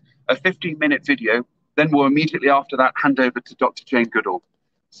prepared a 15-minute video. Then we'll immediately after that hand over to Dr. Jane Goodall.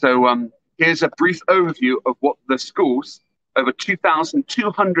 So here's a brief overview of what the schools, over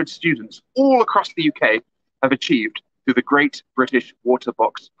 2,200 students all across the UK, have achieved through the Great British Water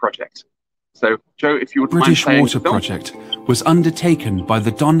Box Project. So, Joe, if you would mind playing the film. British Water Project was undertaken by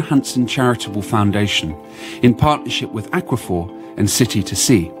the Hanson Charitable Foundation in partnership with Aquafor and City to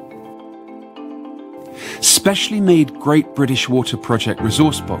Sea. Specially made Great British Water Project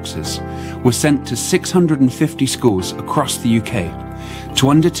resource boxes were sent to 650 schools across the UK to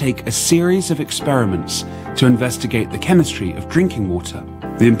undertake a series of experiments to investigate the chemistry of drinking water,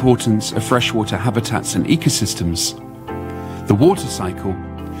 the importance of freshwater habitats and ecosystems, the water cycle,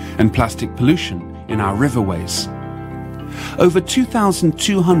 and plastic pollution in our riverways. Over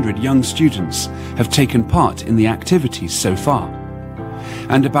 2,200 young students have taken part in the activities so far,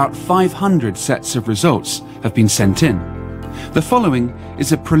 and about 500 sets of results have been sent in. The following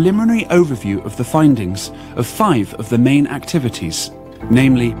is a preliminary overview of the findings of 5 of the main activities,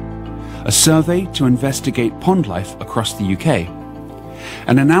 namely a survey to investigate pond life across the UK,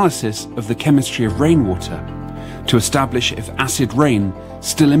 an analysis of the chemistry of rainwater to establish if acid rain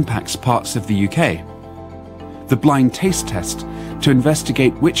still impacts parts of the UK, the blind taste test to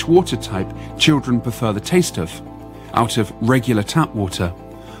investigate which water type children prefer the taste of, out of regular tap water,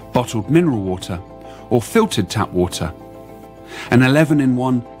 bottled mineral water, or filtered tap water, an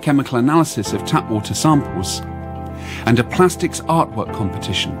 11-in-1 chemical analysis of tap water samples, and a plastics artwork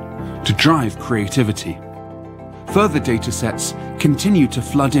competition to drive creativity. Further data sets continue to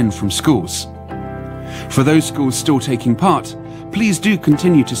flood in from schools. For those schools still taking part, please do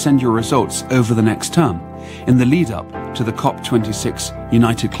continue to send your results over the next term in the lead up to the COP26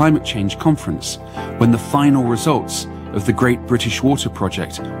 United Climate Change Conference, when the final results of the Great British Water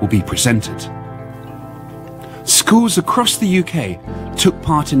Project will be presented. Schools across the UK took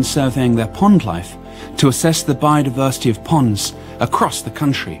part in surveying their pond life to assess the biodiversity of ponds across the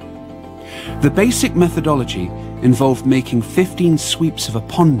country. The basic methodology involved making 15 sweeps of a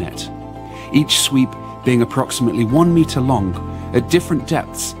pond net, each sweep being approximately 1 metre long at different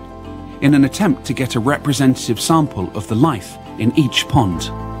depths, in an attempt to get a representative sample of the life in each pond.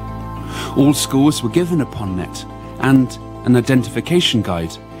 All schools were given a pond net and an identification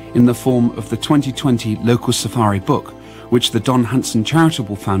guide in the form of the 2020 Local Safari book, which the Don Hanson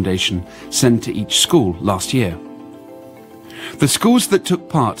Charitable Foundation sent to each school last year. The schools that took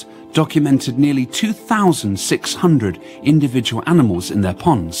part documented nearly 2,600 individual animals in their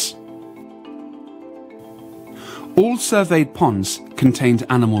ponds. All surveyed ponds contained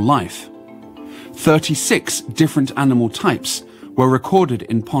animal life. 36 different animal types were recorded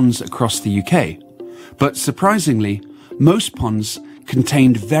in ponds across the UK, but surprisingly, most ponds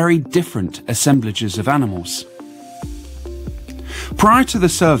contained very different assemblages of animals. Prior to the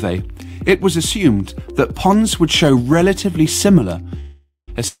survey, it was assumed that ponds would show relatively similar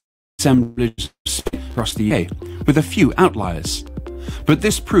assemblages across the UK, with a few outliers, but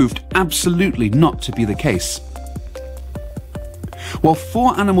this proved absolutely not to be the case. While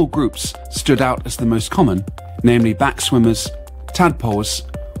 4 animal groups stood out as the most common, namely backswimmers, tadpoles,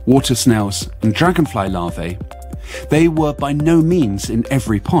 water snails and dragonfly larvae, they were by no means in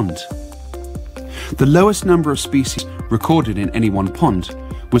every pond. The lowest number of species recorded in any one pond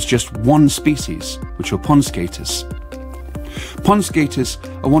was just 1 species, which were pond skaters. Pond skaters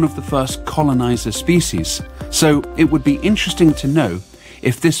are one of the first colonizer species, so it would be interesting to know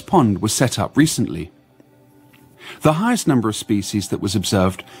if this pond was set up recently. The highest number of species that was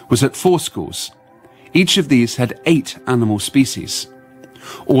observed was at 4 schools. Each of these had 8 animal species.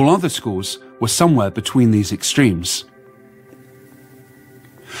 All other schools were somewhere between these extremes.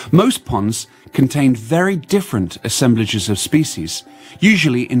 Most ponds contained very different assemblages of species,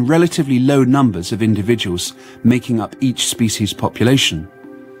 usually in relatively low numbers of individuals making up each species population.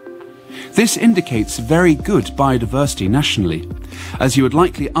 This indicates very good biodiversity nationally, as you would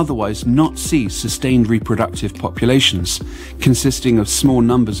likely otherwise not see sustained reproductive populations consisting of small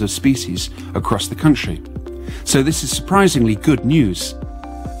numbers of species across the country. So this is surprisingly good news.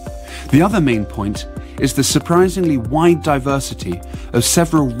 The other main point is the surprisingly wide diversity of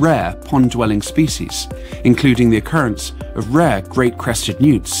several rare pond-dwelling species, including the occurrence of rare great crested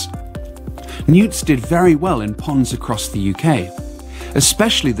newts. Newts did very well in ponds across the UK,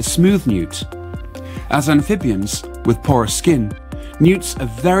 especially the smooth newt. As amphibians with porous skin, newts are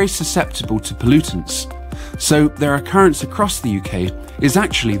very susceptible to pollutants, so their occurrence across the UK is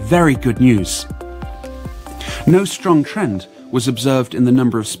actually very good news. No strong trend was observed in the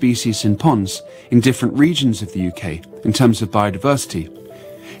number of species in ponds in different regions of the UK in terms of biodiversity.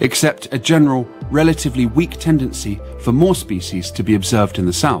 except a general, relatively weak tendency for more species to be observed in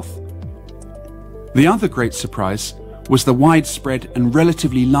the south. The other great surprise was the widespread and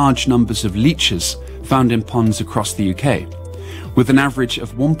relatively large numbers of leeches found in ponds across the UK, with an average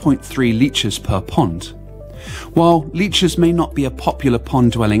of 1.3 leeches per pond. While leeches may not be a popular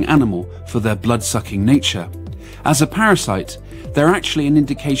pond-dwelling animal for their blood-sucking nature, as a parasite, they're actually an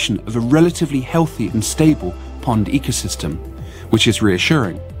indication of a relatively healthy and stable pond ecosystem, which is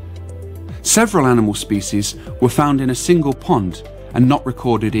reassuring. Several animal species were found in a single pond and not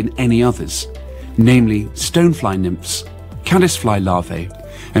recorded in any others, namely stonefly nymphs, caddisfly larvae,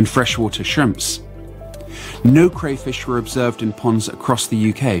 and freshwater shrimps. No crayfish were observed in ponds across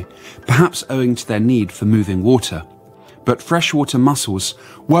the UK, perhaps owing to their need for moving water, but freshwater mussels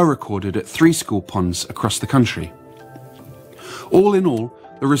were recorded at 3 school ponds across the country. All in all,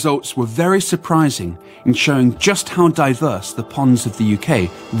 the results were very surprising in showing just how diverse the ponds of the UK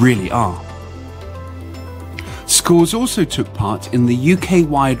really are. Schools also took part in the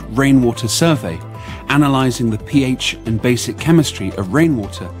UK-wide rainwater survey, analysing the pH and basic chemistry of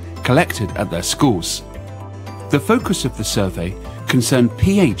rainwater collected at their schools. The focus of the survey concerned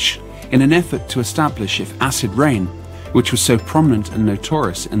pH in an effort to establish if acid rain, which was so prominent and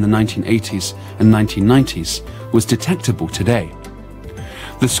notorious in the 1980s and 1990s, was detectable today.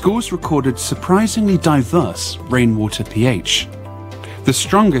 The schools recorded surprisingly diverse rainwater pH. The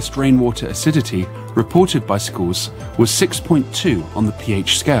strongest rainwater acidity reported by schools was 6.2 on the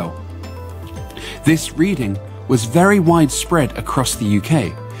pH scale. This reading was very widespread across the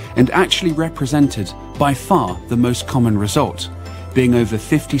UK and actually represented by far the most common result, being over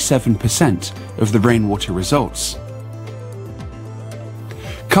 57% of the rainwater results.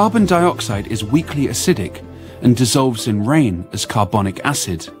 Carbon dioxide is weakly acidic and dissolves in rain as carbonic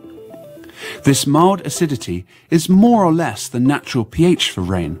acid. This mild acidity is more or less the natural pH for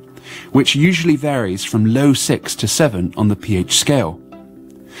rain, which usually varies from low 6 to 7 on the pH scale.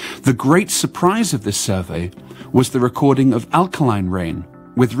 The great surprise of this survey was the recording of alkaline rain,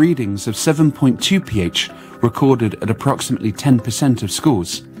 with readings of 7.2 pH recorded at approximately 10% of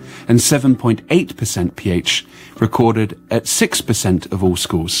schools, and 7.8% pH recorded at 6% of all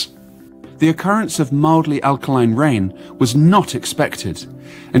schools. The occurrence of mildly alkaline rain was not expected,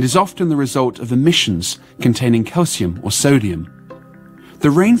 and is often the result of emissions containing calcium or sodium. The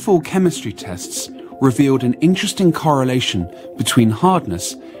rainfall chemistry tests revealed an interesting correlation between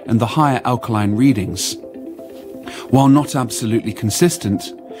hardness and the higher alkaline readings. While not absolutely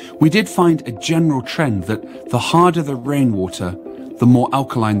consistent, we did find a general trend that the harder the rainwater, the more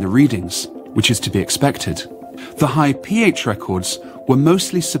alkaline the readings, which is to be expected. The high pH records were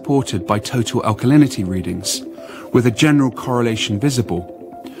mostly supported by total alkalinity readings, with a general correlation visible,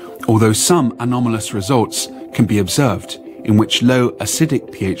 although some anomalous results can be observed in which low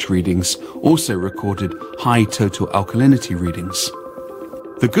acidic pH readings also recorded high total alkalinity readings.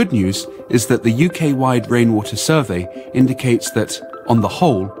 The good news is that the UK-wide rainwater survey indicates that, on the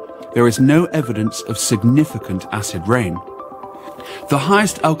whole, there is no evidence of significant acid rain. The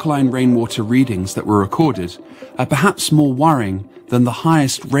highest alkaline rainwater readings that were recorded are perhaps more worrying than the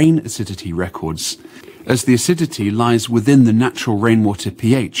highest rain acidity records, as the acidity lies within the natural rainwater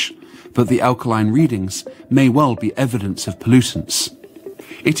pH, but the alkaline readings may well be evidence of pollutants.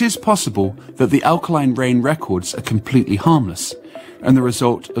 It is possible that the alkaline rain records are completely harmless, and the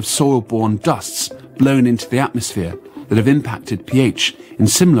result of soil-borne dusts blown into the atmosphere that have impacted pH in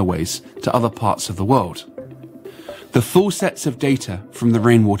similar ways to other parts of the world. The full sets of data from the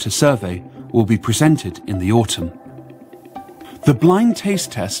rainwater survey will be presented in the autumn. The blind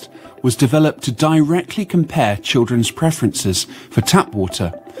taste test was developed to directly compare children's preferences for tap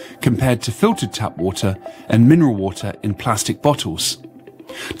water compared to filtered tap water and mineral water in plastic bottles.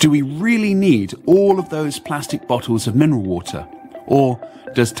 Do we really need all of those plastic bottles of mineral water? Or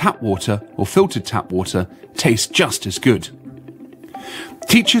does tap water or filtered tap water taste just as good?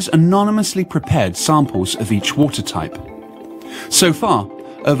 Teachers anonymously prepared samples of each water type. So far,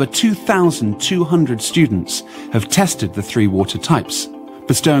 over 2,200 students have tested the 3 water types,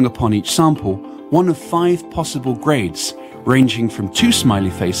 bestowing upon each sample one of 5 possible grades, ranging from 2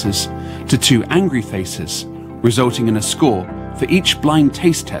 smiley faces to 2 angry faces, resulting in a score for each blind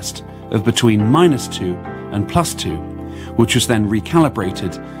taste test of between -2 and +2, which was then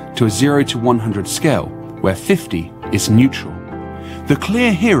recalibrated to a 0 to 100 scale, where 50 is neutral. The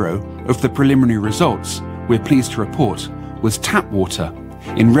clear hero of the preliminary results, we're pleased to report, was tap water,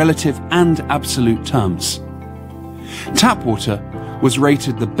 in relative and absolute terms. Tap water was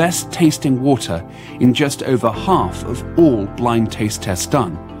rated the best tasting water in just over half of all blind taste tests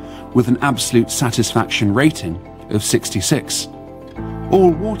done, with an absolute satisfaction rating of 66.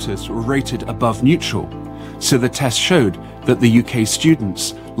 All waters were rated above neutral, so the test showed that the UK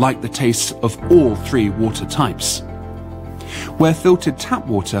students liked the tastes of all 3 water types. Where filtered tap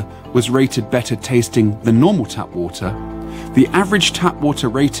water was rated better tasting than normal tap water, the average tap water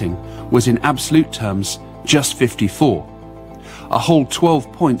rating was in absolute terms just 54, a whole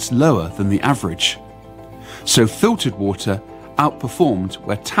 12 points lower than the average. So filtered water outperformed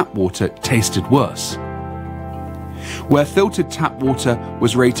where tap water tasted worse. Where filtered tap water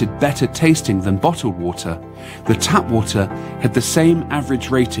was rated better tasting than bottled water, the tap water had the same average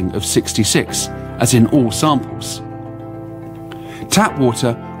rating of 66 as in all samples. Tap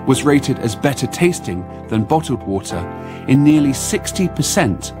water was rated as better tasting than bottled water in nearly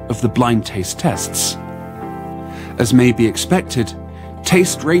 60% of the blind taste tests. As may be expected,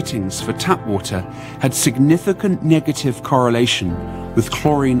 taste ratings for tap water had significant negative correlation with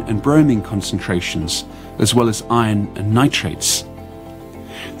chlorine and bromine concentrations, as well as iron and nitrates.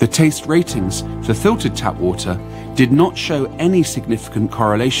 The taste ratings for filtered tap water did not show any significant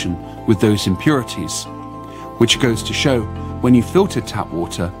correlation with those impurities, which goes to show when you filter tap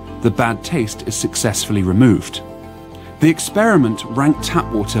water, the bad taste is successfully removed. The experiment ranked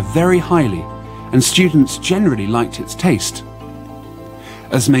tap water very highly, and students generally liked its taste.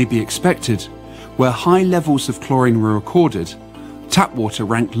 As may be expected, where high levels of chlorine were recorded, tap water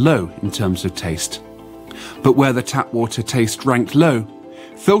ranked low in terms of taste. But where the tap water taste ranked low,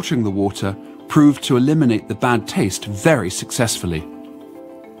 filtering the water proved to eliminate the bad taste very successfully.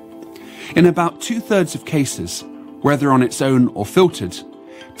 In about 2/3 of cases, whether on its own or filtered,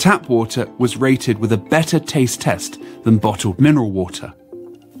 tap water was rated with a better taste test than bottled mineral water.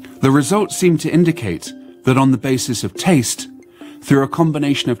 The results seem to indicate that on the basis of taste, through a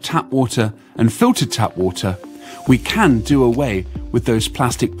combination of tap water and filtered tap water, we can do away with those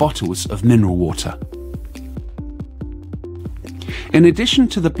plastic bottles of mineral water. In addition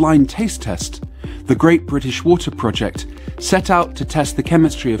to the blind taste test, the Great British Water Project set out to test the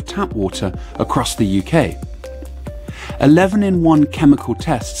chemistry of tap water across the UK. 11-in-1 chemical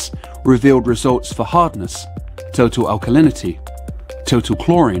tests revealed results for hardness, total alkalinity, total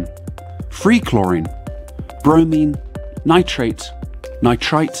chlorine, free chlorine, bromine, nitrate,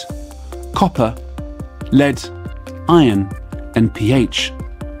 nitrite, copper, lead, iron, and pH.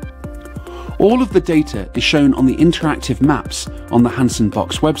 All of the data is shown on the interactive maps on the Hanson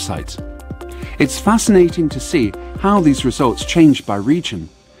Box website. It's fascinating to see how these results change by region,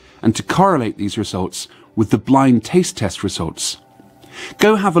 and to correlate these results with the blind taste test results.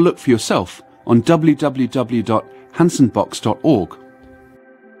 Go have a look for yourself on www.hansonbox.org.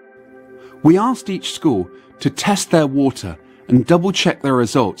 We asked each school to test their water and double-check their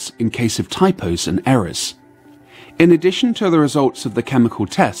results in case of typos and errors. In addition to the results of the chemical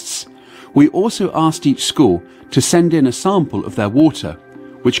tests, we also asked each school to send in a sample of their water,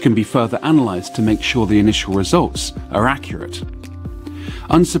 which can be further analysed to make sure the initial results are accurate.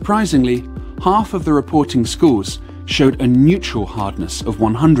 Unsurprisingly, half of the reporting schools showed a neutral hardness of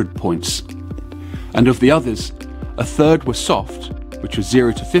 100 points, and of the others, a third were soft, which was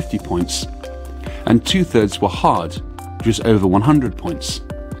 0 to 50 points, and 2/3 were hard, which was over 100 points.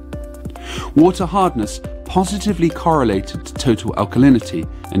 Water hardness positively correlated to total alkalinity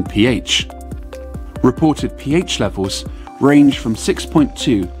and pH. Reported pH levels range from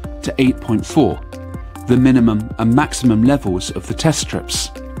 6.2 to 8.4, the minimum and maximum levels of the test strips.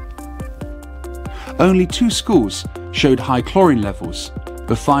 Only 2 schools showed high chlorine levels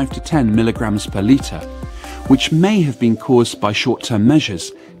of 5 to 10 milligrams per litre, which may have been caused by short-term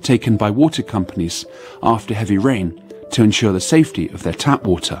measures taken by water companies after heavy rain to ensure the safety of their tap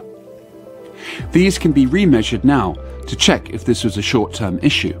water. These can be remeasured now to check if this was a short-term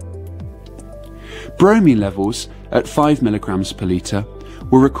issue. Bromine levels at 5 milligrams per litre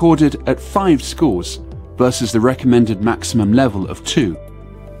were recorded at 5 schools versus the recommended maximum level of 2.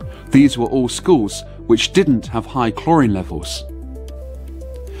 These were all schools which didn't have high chlorine levels.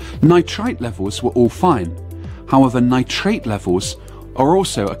 Nitrite levels were all fine. However, nitrate levels are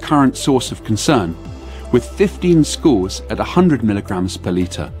also a current source of concern, with 15 schools at 100 milligrams per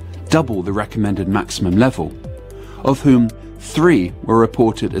litre, double the recommended maximum level, of whom 3 were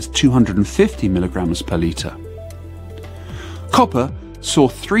reported as 250 milligrams per litre. Copper saw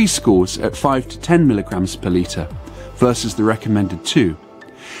 3 schools at 5 to 10 milligrams per litre versus the recommended 2,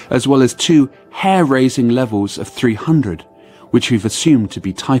 as well as 2 hair-raising levels of 300, which we've assumed to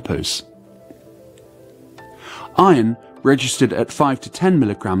be typos. Iron registered at 5 to 10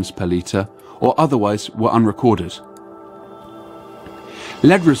 milligrams per litre or otherwise were unrecorded.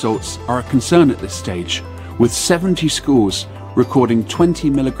 Lead results are a concern at this stage, with 70 schools recording 20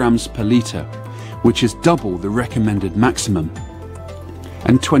 milligrams per litre, which is double the recommended maximum.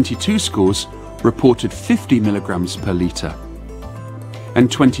 and 22 schools reported 50 milligrams per litre,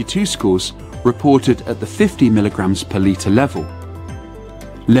 and 22 schools reported at the 50 milligrams per litre level.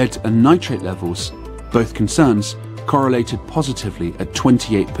 Lead and nitrate levels, both concerns, correlated positively at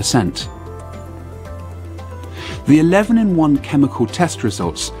 28%. The 11-in-1 chemical test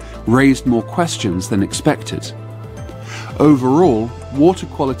results raised more questions than expected. Overall, water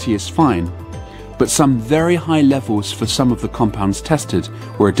quality is fine, but some very high levels for some of the compounds tested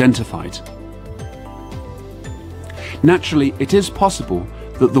were identified. Naturally, it is possible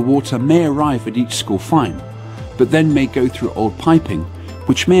that the water may arrive at each school fine, but then may go through old piping,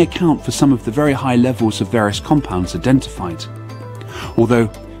 which may account for some of the very high levels of various compounds identified. Although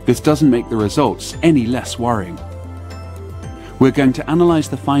this doesn't make the results any less worrying. We're going to analyse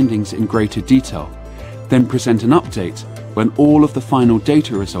the findings in greater detail, then present an update when all of the final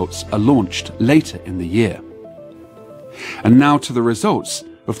data results are launched later in the year. And now to the results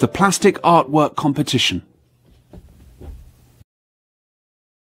of the plastic artwork competition.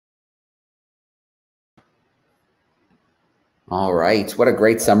 All right, what a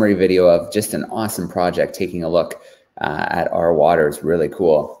great summary video of just an awesome project, taking a look at our waters. Really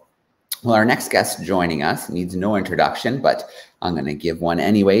cool. Well, our next guest joining us needs no introduction, but I'm going to give one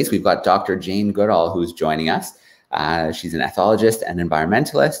anyways. We've got Dr. Jane Goodall, who's joining us. She's an ethologist and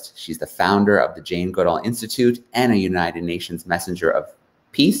environmentalist. She's the founder of the Jane Goodall Institute and a United Nations Messenger of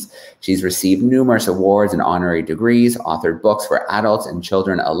Peace. She's received numerous awards and honorary degrees, authored books for adults and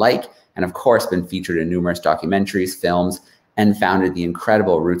children alike, and of course been featured in numerous documentaries, films, and founded the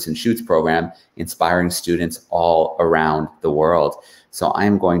incredible Roots and Shoots program, inspiring students all around the world. So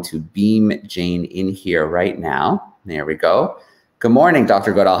I'm going to beam Jane in here right now. There we go. Good morning,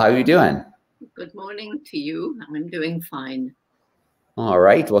 Dr. Goodall. How are you doing? Good morning to you. I'm doing fine. All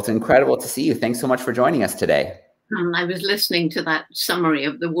right. Well, it's incredible to see you. Thanks so much for joining us today. I was listening to that summary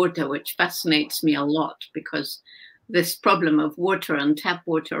of the water, which fascinates me a lot, because this problem of water and tap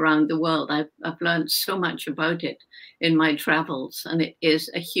water around the world, I've learned so much about it in my travels, and it is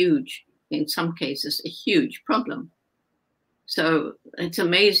a huge, in some cases, a huge problem. So it's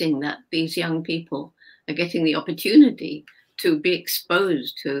amazing that these young people are getting the opportunity to be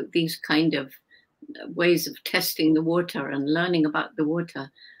exposed to these kind of ways of testing the water and learning about the water,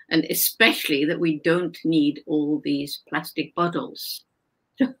 and especially that we don't need all these plastic bottles.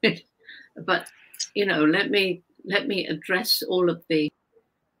 But, you know, let me address all of the,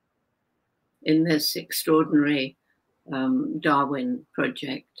 in this extraordinary Darwin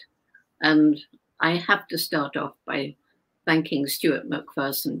project. And I have to start off by thanking Stuart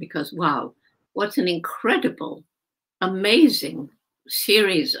McPherson, because wow, what an incredible, amazing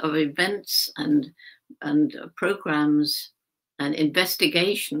series of events and programs and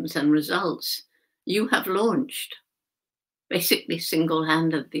investigations and results you have launched, basically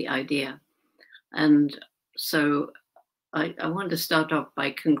single-handed the idea. And so I want to start off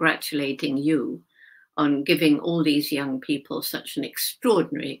by congratulating you on giving all these young people such an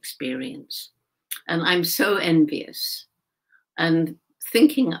extraordinary experience. And I'm so envious. And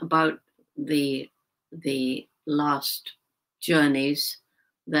thinking about the last journeys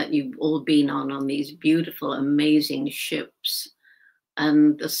that you've all been on these beautiful, amazing ships,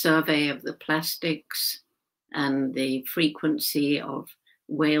 and the survey of the plastics and the frequency of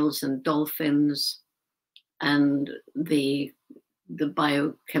whales and dolphins, and the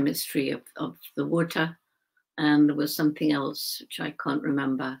biochemistry of the water, and there was something else which I can't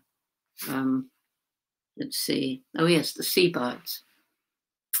remember. Let's see. Oh yes, the seabirds.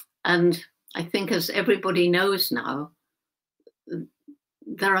 And I think, as everybody knows now,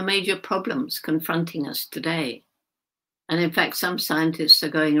 there are major problems confronting us today. And in fact, some scientists are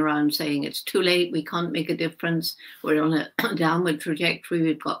going around saying it's too late, we can't make a difference, we're on a downward trajectory,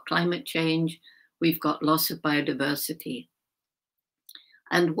 we've got climate change, we've got loss of biodiversity.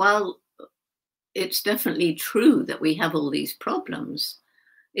 And while it's definitely true that we have all these problems,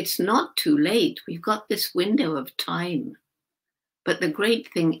 it's not too late. We've got this window of time. But the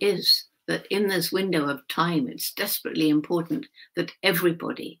great thing is that in this window of time, it's desperately important that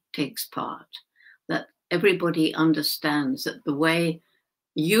everybody takes part, that everybody understands that the way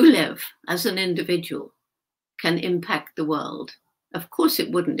you live as an individual can impact the world. Of course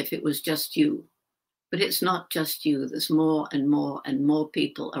it wouldn't if it was just you, but it's not just you. There's more and more and more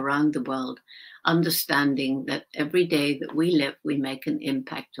people around the world understanding that every day that we live, we make an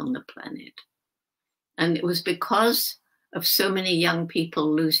impact on the planet. And it was because of so many young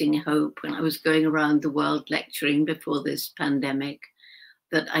people losing hope when I was going around the world lecturing before this pandemic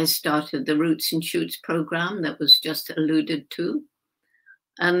that I started the Roots and Shoots program that was just alluded to.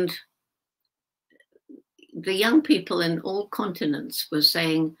 And the young people in all continents were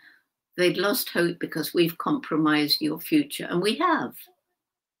saying they'd lost hope because we've compromised your future. And we have.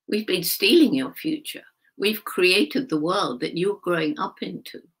 We've been stealing your future. We've created the world that you're growing up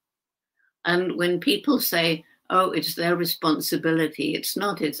into. And when people say, oh, it's their responsibility, it's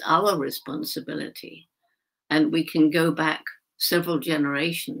not, it's our responsibility. And we can go back several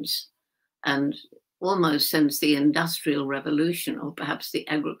generations and almost since the Industrial Revolution, or perhaps the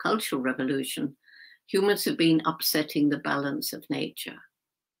Agricultural Revolution, humans have been upsetting the balance of nature.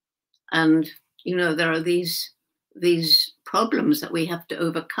 And, you know, there are these problems that we have to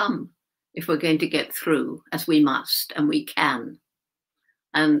overcome if we're going to get through, as we must, and we can.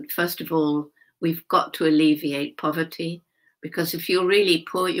 And first of all, we've got to alleviate poverty, because if you're really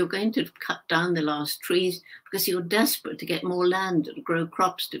poor, you're going to cut down the last trees because you're desperate to get more land and grow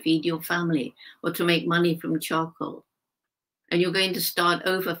crops to feed your family or to make money from charcoal. And you're going to start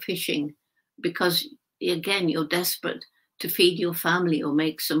overfishing because, again, you're desperate to feed your family or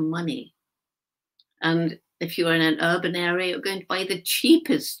make some money. And if you're in an urban area, you're going to buy the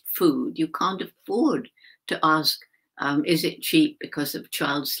cheapest food. You can't afford to ask, is it cheap because of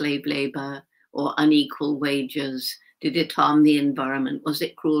child slave labor or unequal wages? Did it harm the environment? Was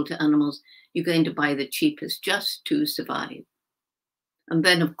it cruel to animals? You're going to buy the cheapest just to survive. And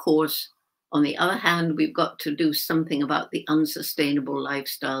then, of course, on the other hand, we've got to do something about the unsustainable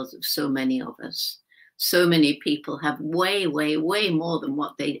lifestyles of so many of us. So many people have way, way, way more than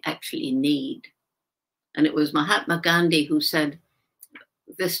what they actually need. And it was Mahatma Gandhi who said,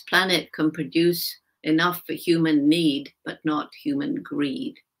 this planet can produce enough for human need, but not human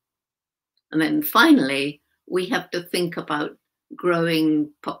greed. And then finally, we have to think about growing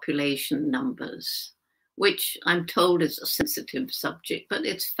population numbers, which I'm told is a sensitive subject, but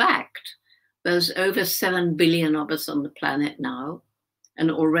it's fact. There's over 7 billion of us on the planet now,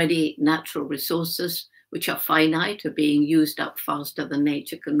 and already natural resources, which are finite, are being used up faster than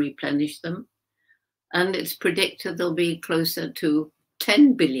nature can replenish them. And it's predicted there'll be closer to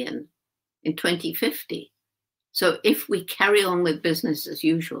 10 billion in 2050. So if we carry on with business as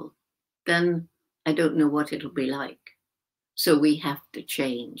usual, then I don't know what it'll be like. So we have to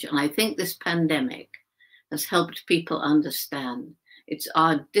change. And I think this pandemic has helped people understand it's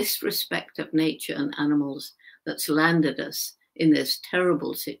our disrespect of nature and animals that's landed us in this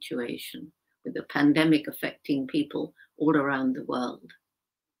terrible situation with the pandemic affecting people all around the world.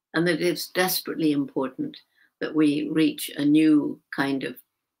 And that it's desperately important that we reach a new kind of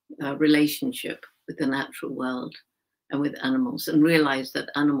relationship with the natural world and with animals, and realize that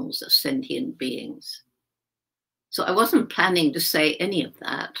animals are sentient beings. So I wasn't planning to say any of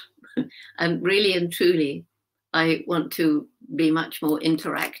that. And really and truly, I want to be much more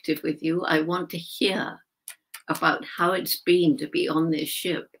interactive with you. I want to hear about how it's been to be on this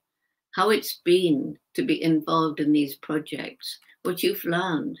ship, how it's been to be involved in these projects, what you've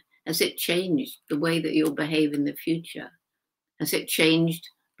learned. Has it changed the way that you'll behave in the future? Has it changed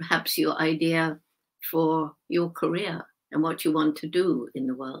perhaps your idea for your career and what you want to do in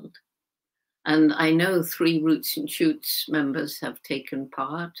the world? And I know 3 Roots and Shoots members have taken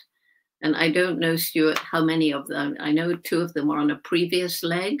part. And I don't know, Stuart, how many of them. I know 2 of them were on a previous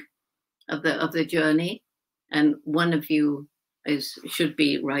leg of the journey. And one of you should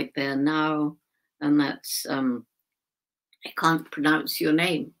be right there now. And that's, I can't pronounce your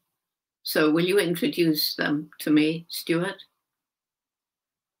name. So will you introduce them to me, Stuart?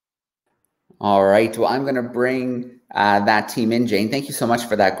 All right. Well, I'm going to bring that team in. Jane, thank you so much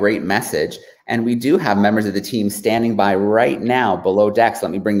for that great message. And we do have members of the team standing by right now below decks.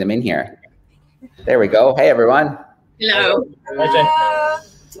 Let me bring them in here. There we go. Hey, everyone. Hello. Hi,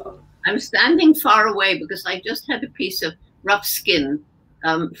 Jane. I'm standing far away because I just had a piece of rough skin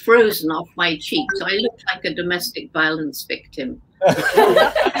frozen off my cheek. So I look like a domestic violence victim.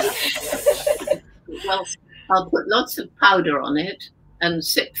 Well, I'll put lots of powder on it and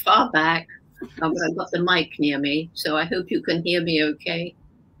sit far back. But I've got the mic near me, so I hope you can hear me okay.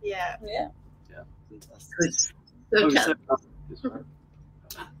 Yeah. Yeah. Fantastic. Good. So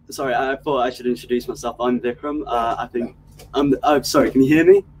sorry, I thought I should introduce myself. I'm Vikram. I think I'm. Oh, sorry. Can you hear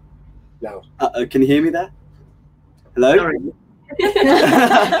me? No. Can you hear me there? Hello. Sorry.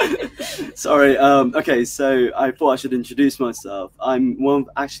 Sorry. Okay, so I thought I should introduce myself. I'm one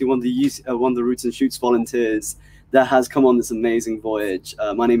of the Roots and Shoots volunteers that has come on this amazing voyage.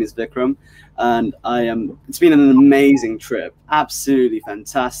 My name is Vikram, and it's been an amazing trip, absolutely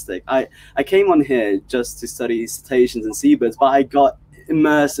fantastic. I came on here just to study cetaceans and seabirds, but I got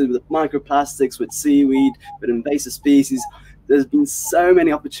immersed with microplastics, with seaweed, with invasive species. There's been so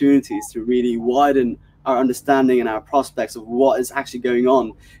many opportunities to really widen our understanding and our prospects of what is actually going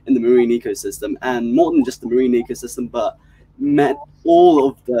on in the marine ecosystem, and more than just the marine ecosystem, but all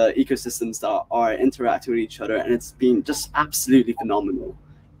of the ecosystems that are interacting with each other, and it's been just absolutely phenomenal.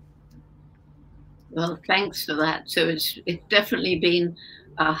 Well, thanks for that. So it's definitely been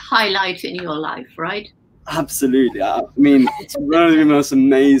a highlight in your life, right? Absolutely. I mean, it's one of the most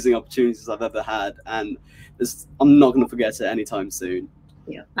amazing opportunities I've ever had, and I'm not going to forget it anytime soon.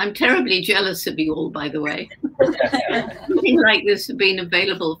 Yeah, I'm terribly jealous of you all, by the way. Something like this has been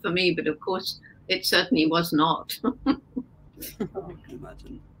available for me, but of course, it certainly was not. I can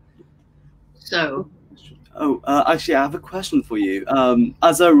imagine. So. Actually, I have a question for you.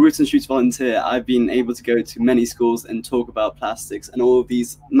 As a Roots and Shoots volunteer, I've been able to go to many schools and talk about plastics and all of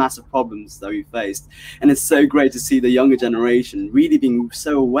these massive problems that we faced. And it's so great to see the younger generation really being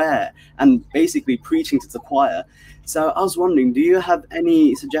so aware and basically preaching to the choir. So I was wondering, do you have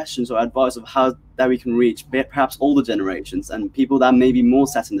any suggestions or advice of how that we can reach perhaps older generations and people that may be more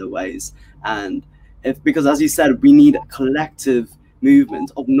set in their ways? And because as you said, we need a collective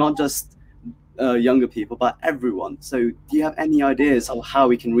movement of not just younger people, but everyone. So do you have any ideas of how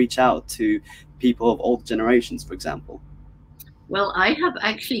we can reach out to people of older generations, for example? Well, I have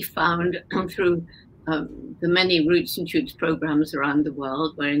actually found through the many Roots and Shoots programs around the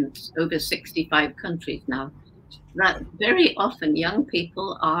world, we're in over 65 countries now, that very often young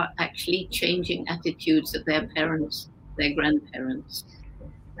people are actually changing attitudes of their parents, their grandparents.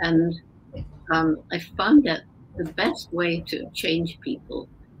 And I found that the best way to change people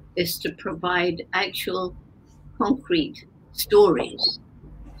is to provide actual concrete stories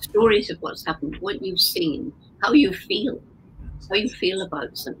of what's happened, what you've seen, how you feel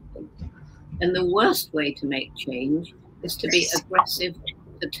about something. And the worst way to make change is to be aggressive,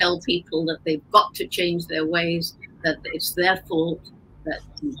 to tell people that they've got to change their ways, that it's their fault, that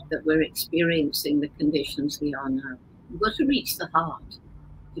we're experiencing the conditions we are now. You've got to reach the heart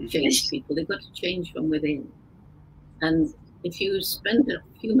to change people. They've got to change from within. And if you spend a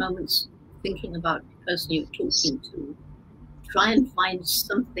few moments thinking about the person you're talking to, try and find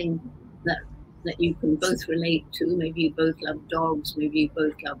something that you can both relate to. Maybe you both love dogs, maybe you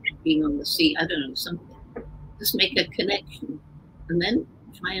both love being on the sea, I don't know, something. Just make a connection and then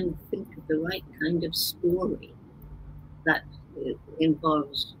try and think of the right kind of story that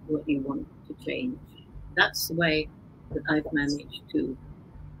involves what you want to change. That's the way that I've managed to,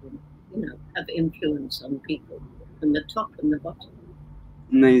 have influence on people from the top and the bottom.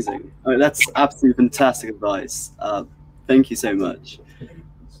 Amazing. Oh, that's absolutely fantastic advice. Thank you so much.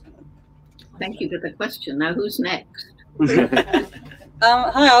 Thank you for the question. Now, who's next? Hi,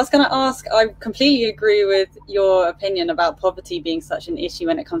 I was going to ask, I completely agree with your opinion about poverty being such an issue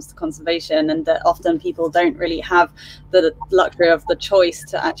when it comes to conservation, and that often people don't really have the luxury of the choice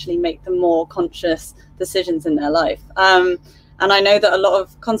to actually make the more conscious decisions in their life. And I know that a lot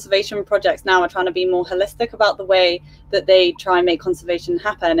of conservation projects now are trying to be more holistic about the way that they try and make conservation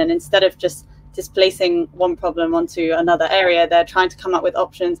happen. And instead of just displacing one problem onto another area, they're trying to come up with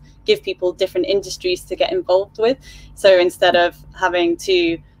options, give people different industries to get involved with. So instead of having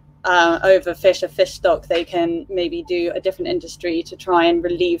to overfish a fish stock, they can maybe do a different industry to try and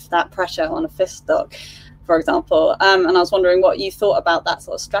relieve that pressure on a fish stock, for example. And I was wondering what you thought about that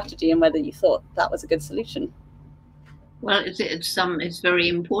sort of strategy and whether you thought that was a good solution. Well, it's a very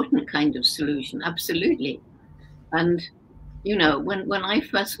important kind of solution, absolutely. And when I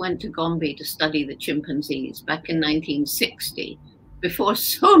first went to Gombe to study the chimpanzees back in 1960, before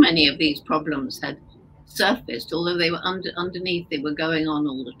so many of these problems had surfaced, although they were underneath, they were going on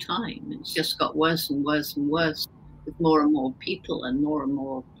all the time. It's just got worse and worse and worse with more and more people and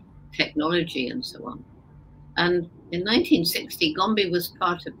more technology and so on. And in 1960, Gombe was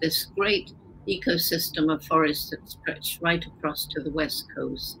part of this great ecosystem of forests that stretched right across to the west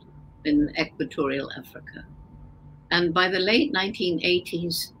coast in equatorial Africa. And by the late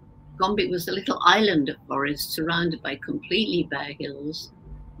 1980s, Gombe was a little island of forest surrounded by completely bare hills,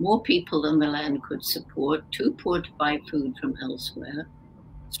 more people than the land could support, too poor to buy food from elsewhere,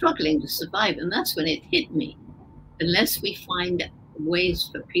 struggling to survive. And that's when it hit me. Unless we find ways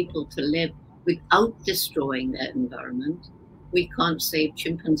for people to live without destroying their environment, we can't save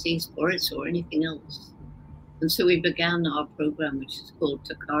chimpanzees, forests, or anything else. And so we began our program, which is called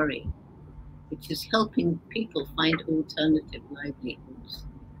Takari, which is helping people find alternative livelihoods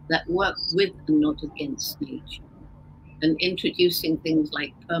that work with and not against nature, and introducing things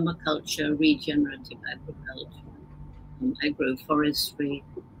like permaculture, regenerative agriculture, and agroforestry,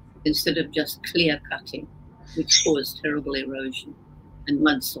 instead of just clear cutting, which caused terrible erosion and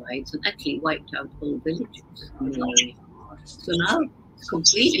mudslides and actually wiped out whole villages in the area. So now it's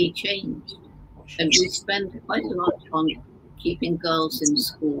completely changed. And we spend quite a lot on keeping girls in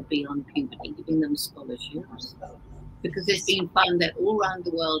school beyond puberty, giving them scholarships, because it's been found that all around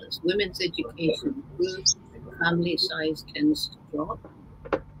the world, as women's education improves, family size tends to drop,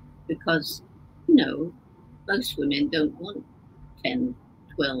 because, you know, most women don't want 10,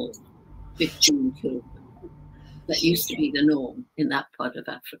 12, 15 children. That used to be the norm in that part of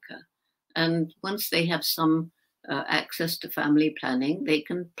Africa. And once they have some access to family planning, they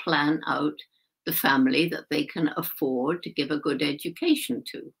can plan out the family that they can afford to give a good education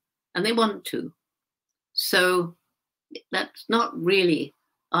to, and they want to. So that's not really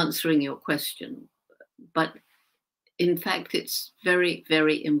answering your question, but in fact, it's very,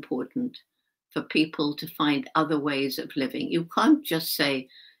 very important for people to find other ways of living. You can't just say,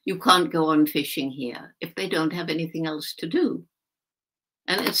 you can't go on fishing here if they don't have anything else to do.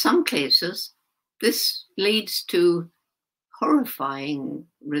 And in some cases, this leads to horrifying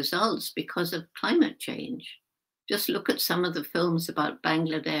results because of climate change. Just look at some of the films about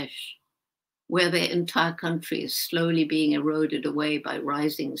Bangladesh, where their entire country is slowly being eroded away by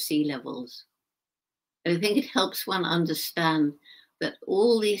rising sea levels. And I think it helps one understand that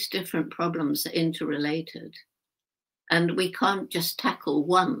all these different problems are interrelated. And we can't just tackle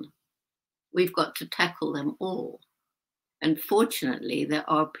one. We've got to tackle them all. And fortunately, there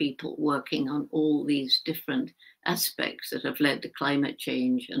are people working on all these different aspects that have led to climate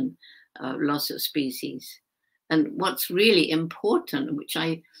change and loss of species. And what's really important, which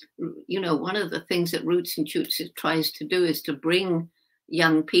one of the things that Roots and Shoots tries to do is to bring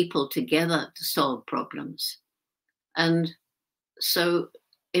young people together to solve problems. And so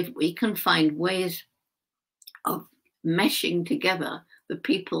if we can find ways of meshing together the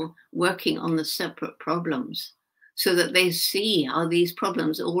people working on the separate problems so that they see how these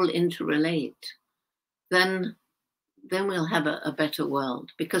problems all interrelate, then we'll have a better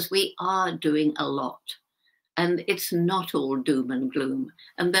world, because we are doing a lot. And it's not all doom and gloom.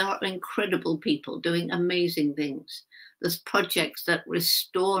 And there are incredible people doing amazing things. There's projects that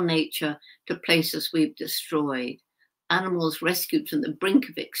restore nature to places we've destroyed, animals rescued from the brink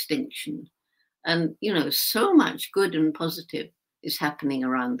of extinction. And, you know, so much good and positive is happening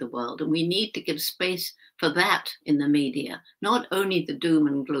around the world. And we need to give space for that in the media, not only the doom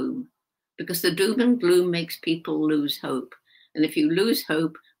and gloom, because the doom and gloom makes people lose hope. And if you lose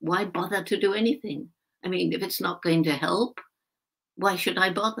hope, why bother to do anything? I mean, if it's not going to help, why should I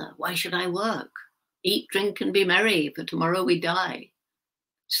bother? Why should I work? Eat, drink, and be merry, for tomorrow we die.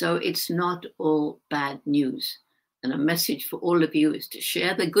 So it's not all bad news. And a message for all of you is to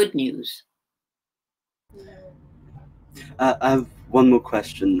share the good news. I have one more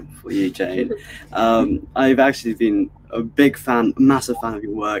question for you, Jane. I've actually been a big fan, massive fan of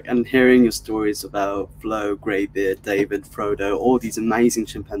your work, and hearing your stories about Flo, Greybeard, David, Frodo, all these amazing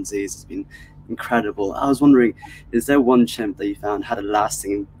chimpanzees has been incredible. I was wondering, is there one chimp that you found had a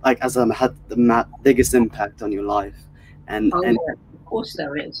lasting, like, had the biggest impact on your life? And yeah, of course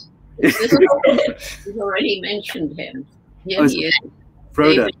there is. You've already mentioned him. Here he is.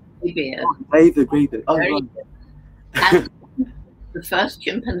 Frodo. David Greybeard. Oh, right. And the first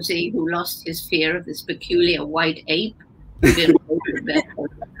chimpanzee who lost his fear of this peculiar white ape who didn't go to their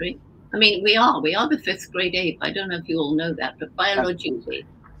country. I mean, we are the fifth great ape. I don't know if you all know that, but biologically,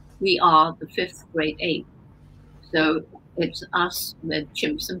 we are the fifth great ape. So it's us with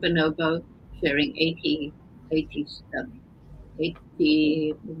chimps and bonobo sharing 98.6 of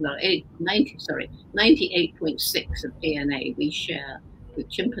DNA we share with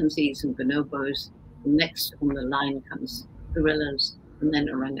chimpanzees and bonobos. Next on the line comes gorillas and then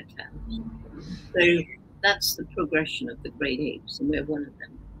orangutans. So that's the progression of the great apes, and we're one of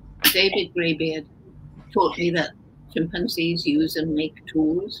them. David Greybeard taught me that chimpanzees use and make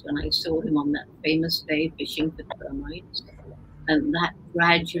tools when I saw him on that famous day fishing for termites. And that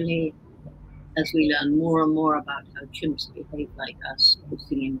gradually, as we learn more and more about how chimps behave like us,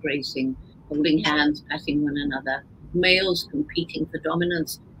 kissing, embracing, holding hands, patting one another, males competing for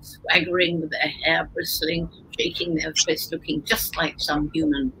dominance, swaggering with their hair bristling, shaking their fists, looking just like some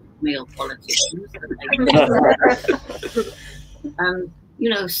human male politicians. And, you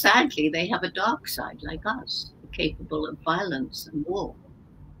know, sadly, they have a dark side like us, capable of violence and war,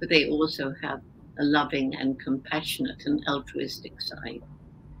 but they also have a loving and compassionate and altruistic side.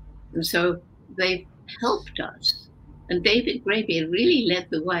 And so they've helped us. And David Greybeard really led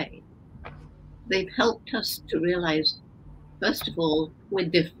the way. They've helped us to realize, first of all, we're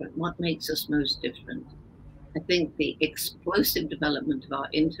different. What makes us most different? I think the explosive development of our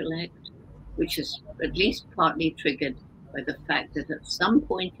intellect, which is at least partly triggered by the fact that at some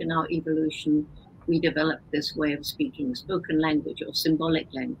point in our evolution, we developed this way of speaking spoken language or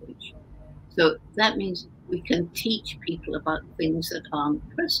symbolic language. So that means we can teach people about things that aren't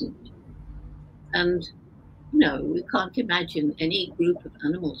present. And, you know, we can't imagine any group of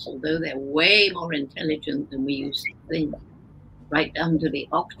animals, although they're way more intelligent than we used to think, right down to the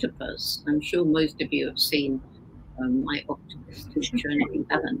octopus. I'm sure most of you have seen my octopus teacher, and if you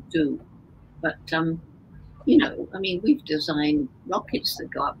haven't, do. But, you know, I mean, we've designed rockets that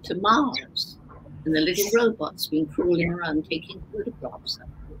go up to Mars, and the little robots been crawling around taking photographs of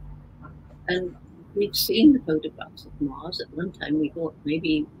it. And we've seen the photographs of Mars. At one time, we thought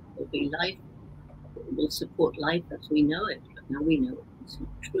maybe there'll be life, will support life as we know it, but now we know it's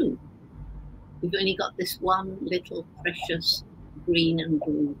not true. We've only got this one little precious green and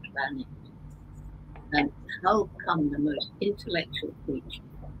blue planet. And how come the most intellectual creature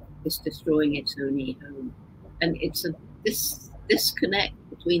is destroying its own home? And it's this disconnect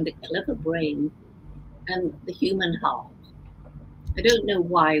between the clever brain and the human heart. I don't know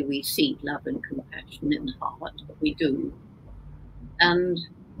why we seek love and compassion in the heart, but we do. And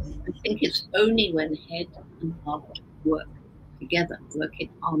I think it's only when head and heart work together, work in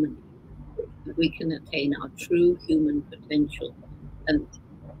harmony, that we can attain our true human potential and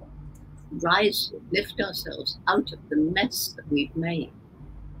lift ourselves out of the mess that we've made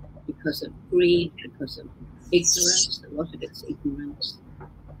because of greed, because of ignorance. A lot of it's ignorance,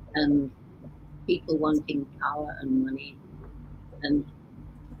 and people wanting power and money, and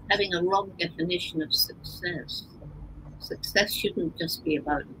having a wrong definition of success. Success shouldn't just be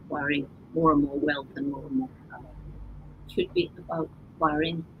about acquiring more and more wealth and more power. It should be about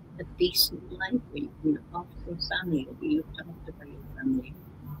acquiring a decent life where you can look after your family or be looked after by your family,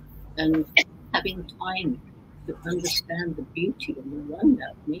 and having time to understand the beauty and the wonder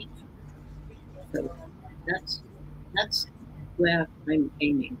of nature. So that's where I'm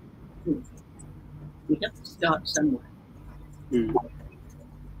aiming. We have to start somewhere.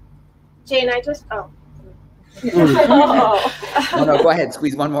 Jane, I just No, go ahead,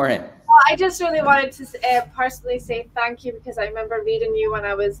 squeeze one more in. I just really wanted to personally say thank you, because I remember reading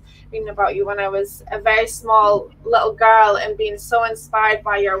about you when I was a very small little girl and being so inspired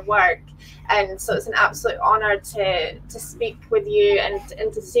by your work. And so it's an absolute honor to speak with you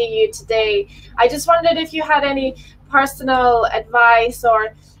and to see you today. I just wondered if you had any personal advice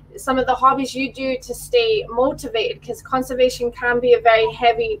or some of the hobbies you do to stay motivated, because conservation can be a very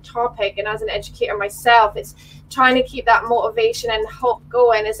heavy topic, and as an educator myself, it's trying to keep that motivation and hope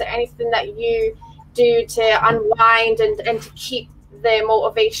going. Is there anything that you do to unwind and to keep the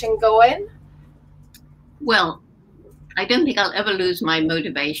motivation going? Well, I don't think I'll ever lose my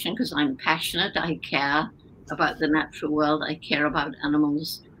motivation, because I'm passionate. I care about the natural world. I care about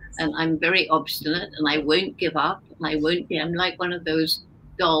animals, and I'm very obstinate, and I won't give up. And I'm like one of those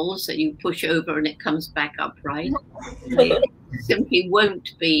dolls that you push over and it comes back upright. I simply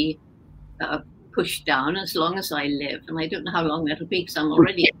won't be pushed down as long as I live. And I don't know how long that'll be, because I'm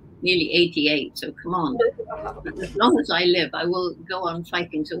already nearly 88, so come on. As long as I live, I will go on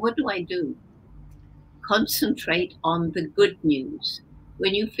fighting. So what do? Concentrate on the good news.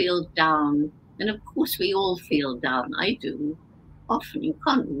 When you feel down, and of course we all feel down, I do. Often you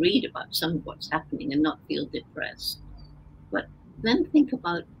can't read about some of what's happening and not feel depressed. But then think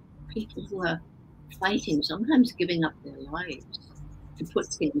about people who are fighting, sometimes giving up their lives to put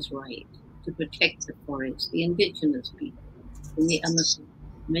things right, to protect the forest, the indigenous people, and the Amazon,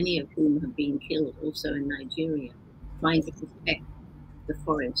 many of whom have been killed also in Nigeria, trying to protect the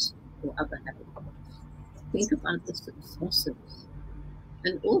forest or other habitats. Think about the successes.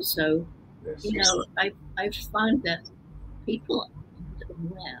 And also, you know, I've found that people aren't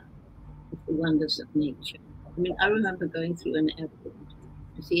aware of the wonders of nature. I mean, I remember going through an airport,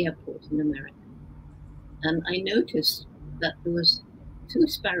 the airport in America, and I noticed that there was 2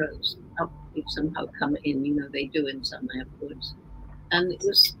 sparrows up, they've somehow come in, you know, they do in some airports, and it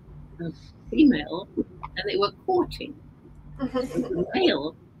was a female, and they were courting. The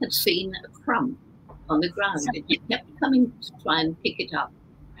male had seen a crumb on the ground, and he kept coming to try and pick it up.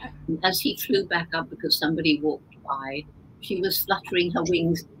 And as he flew back up because somebody walked by, she was fluttering her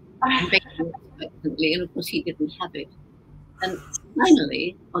wings expectantly, and of course he didn't have it. And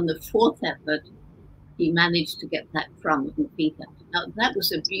finally, on the 4th effort, he managed to get that crumb and feed her. Now that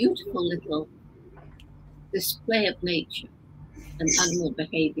was a beautiful little display of nature and animal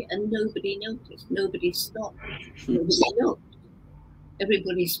behavior, and nobody noticed, nobody stopped, nobody looked.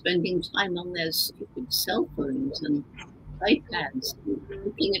 Everybody's spending time on their stupid cell phones and iPads,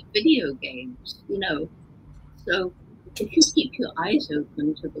 looking at video games, you know. So if you keep your eyes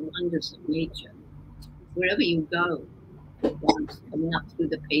open to the wonders of nature, wherever you go, plants coming up through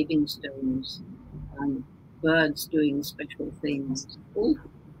the paving stones, birds doing special things, all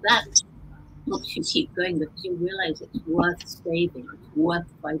that helps you keep going because you realize it's worth saving, it's worth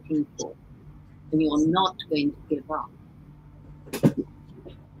fighting for, and you're not going to give up.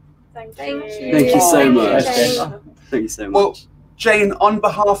 Thank you. Thank you so much. Thank you so much. Well, Jane, on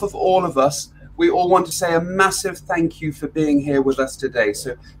behalf of all of us, we all want to say a massive thank you for being here with us today.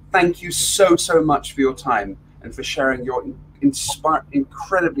 So thank you so much for your time and for sharing your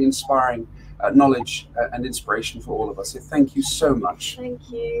incredibly inspiring knowledge and inspiration for all of us. So thank you so much. Thank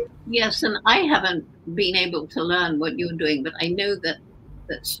you. Yes, and I haven't been able to learn what you're doing, but I know that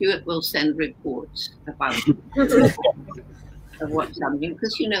Stuart will send reports about what's happening,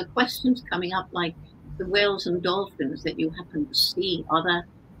 because, you know, questions coming up like the whales and dolphins that you happen to see. Are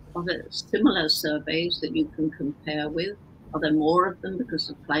there similar surveys that you can compare with? Are there more of them because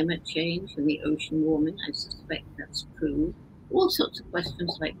of climate change and the ocean warming? I suspect that's true. All sorts of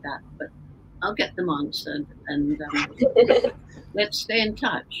questions like that, but I'll get them answered, and let's stay in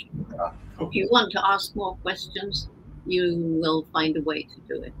touch. If you want to ask more questions, you will find a way to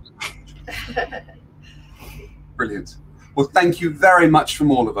do it. Brilliant. Well, thank you very much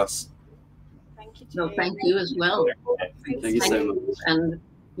from all of us. Thank you. No, thank you as well. Thank you so much. And,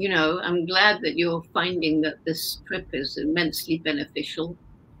 you know, I'm glad that you're finding that this trip is immensely beneficial.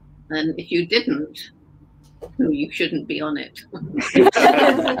 And if you didn't, you shouldn't be on it.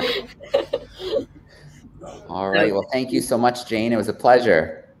 All right. Well, thank you so much, Jane. It was a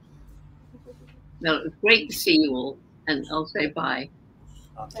pleasure. No, it was great to see you all. And I'll say bye.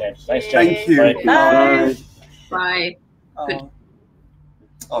 Okay. Thanks, Jane. Thank you. Bye. Bye.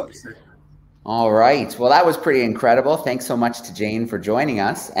 All right. Well, that was pretty incredible. Thanks so much to Jane for joining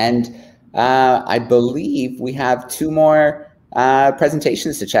us. And I believe we have 2 more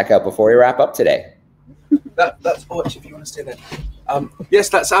presentations to check out before we wrap up today. That's Voyage, if you want to stay there. Yes,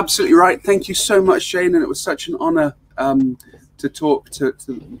 that's absolutely right. Thank you so much, Jane. And it was such an honor to talk to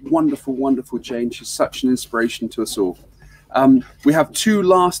wonderful, wonderful Jane. She's such an inspiration to us all. We have 2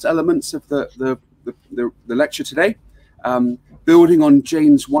 last elements of the lecture today. Building on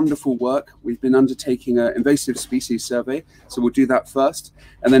Jane's wonderful work, we've been undertaking an invasive species survey, so we'll do that first.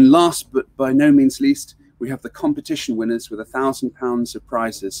 And then last but by no means least, we have the competition winners with £1,000 of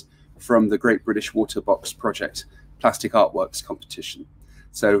prizes from the Great British Water Box Project Plastic Artworks competition.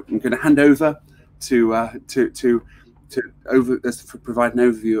 So I'm going to hand over to provide an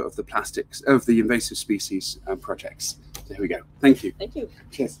overview of the plastics of the invasive species projects. So here we go. Thank you. Thank you.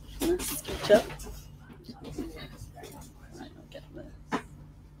 Cheers.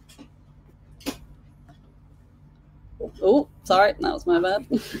 Oh, sorry, that was my bad.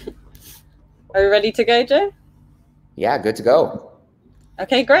 Are we ready to go, Joe? Yeah, good to go.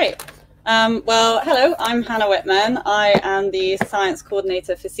 Okay, great. Well, hello, I'm Hannah Whitman. I am the science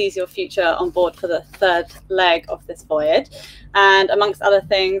coordinator for Seize Your Future on board for the 3rd leg of this voyage. And amongst other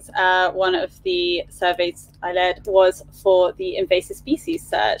things, one of the surveys I led was for the invasive species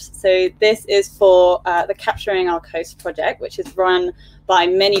search. So this is for the Capturing Our Coast project, which is run by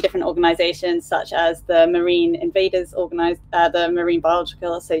many different organizations, such as the Marine Invaders the Marine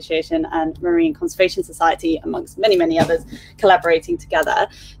Biological Association and Marine Conservation Society, amongst many, many others, collaborating together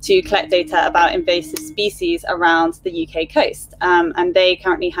to collect data about invasive species around the UK coast. And they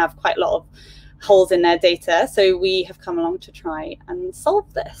currently have quite a lot of holes in their data, so we have come along to try and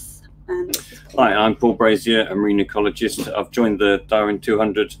solve this. Hi, I'm Paul Brazier, a marine ecologist. I've joined the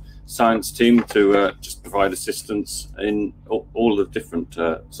DARWIN200 science team to just provide assistance in all the different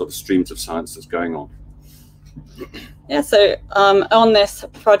sort of streams of science that's going on. Yeah, so on this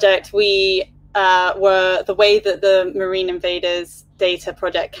project, we the way that the Marine Invaders data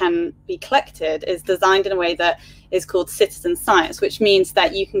project can be collected is designed in a way that is called citizen science, which means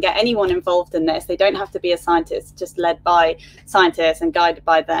that you can get anyone involved in this. They don't have to be a scientist, just led by scientists and guided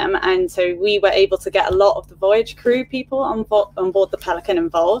by them. And so we were able to get a lot of the Voyage crew people on board the Pelican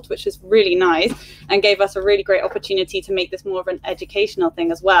involved, which is really nice and gave us a really great opportunity to make this more of an educational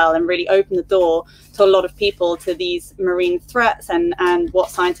thing as well, and really open the door to a lot of people to these marine threats and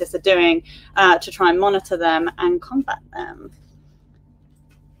what scientists are doing to try and monitor them and combat them.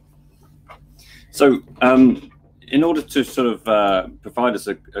 So in order to sort of provide us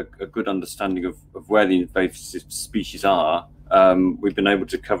a good understanding of where the invasive species are, we've been able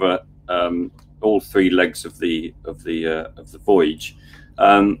to cover all 3 legs of the voyage.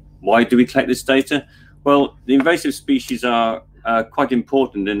 Why do we collect this data? Well, the invasive species are quite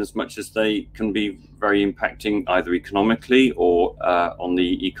important in as much as they can be very impacting either economically or on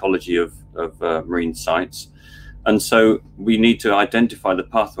the ecology of marine sites. And so we need to identify the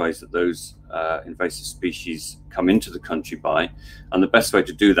pathways that those invasive species come into the country by, and the best way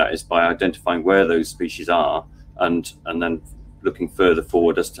to do that is by identifying where those species are and then looking further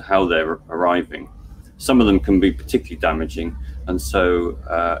forward as to how they're arriving. Some of them can be particularly damaging, and so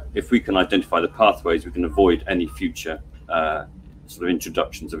if we can identify the pathways, we can avoid any future sort of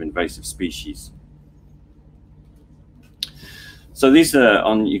introductions of invasive species. So these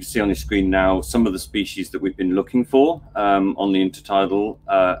are you can see on your screen now some of the species that we've been looking for on the intertidal,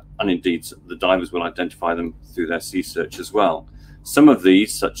 and indeed the divers will identify them through their sea search as well. Some of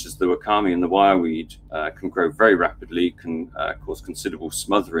these, such as the wakame and the wireweed, can grow very rapidly, can cause considerable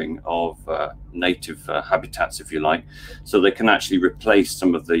smothering of native habitats, if you like. So they can actually replace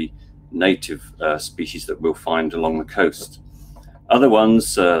some of the native species that we'll find along the coast. Other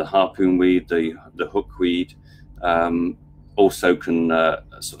ones, harpoonweed, the hookweed, also can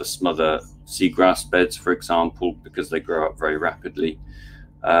sort of smother seagrass beds, for example, because they grow up very rapidly.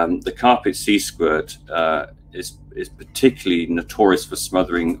 The carpet sea squirt is particularly notorious for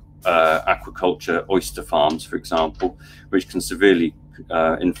smothering aquaculture oyster farms, for example, which can severely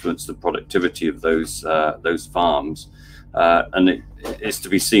influence the productivity of those farms. And it's to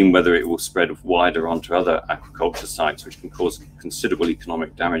be seen whether it will spread wider onto other aquaculture sites, which can cause considerable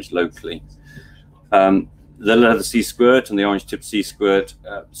economic damage locally. The leather sea squirt and the orange-tipped sea squirt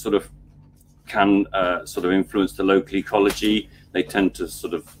sort of can sort of influence the local ecology. They tend to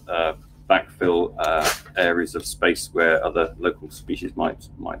sort of backfill areas of space where other local species might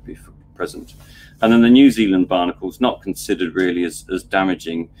be present. And then the New Zealand barnacle is not considered really as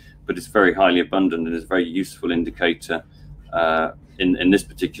damaging, but it's very highly abundant and is a very useful indicator. In this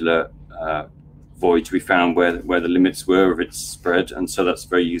particular voyage, we found where the limits were of its spread, and so that's a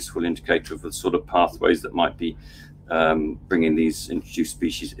very useful indicator of the sort of pathways that might be bringing these introduced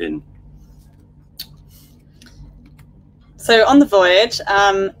species in. So on the voyage,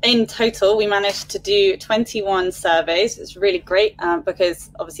 in total, we managed to do 21 surveys. It's really great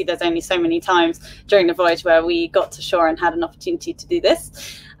because obviously there's only so many times during the voyage where we got to shore and had an opportunity to do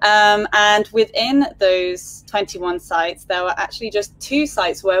this. And within those 21 sites, there were actually just 2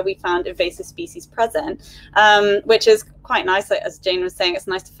 sites where we found invasive species present, which is quite nice. As Jane was saying, it's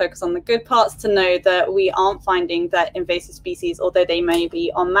nice to focus on the good parts, to know that we aren't finding that invasive species, although they may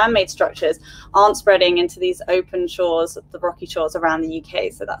be on man-made structures, aren't spreading into these open shores, the rocky shores around the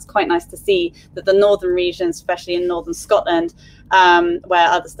UK. So that's quite nice to see that the northern regions, especially in northern Scotland, where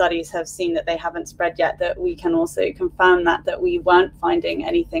other studies have seen that they haven't spread yet, that we can also confirm that we weren't finding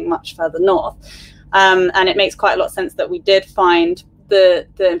anything much further north. And it makes quite a lot of sense that we did find the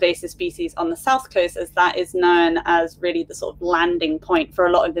invasive species on the south coast, as that is known as really the sort of landing point for a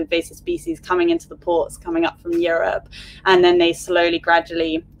lot of the invasive species coming into the ports, coming up from Europe, and then they slowly,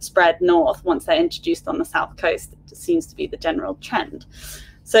 gradually spread north once they're introduced on the south coast. It seems to be the general trend.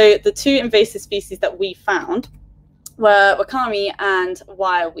 So the 2 invasive species that we found were wakame and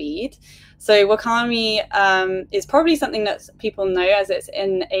wireweed. So wakame is probably something that people know, as it's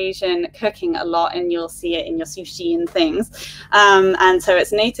in Asian cooking a lot, and you'll see it in your sushi and things. And so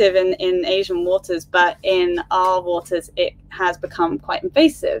it's native in Asian waters, but in our waters, it has become quite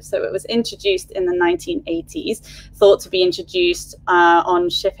invasive. So it was introduced in the 1980s, thought to be introduced on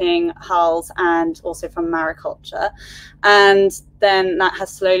shipping hulls and also from mariculture. And then that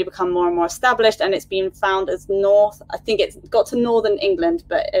has slowly become more and more established, and it's been found as north. I think it's got to northern England,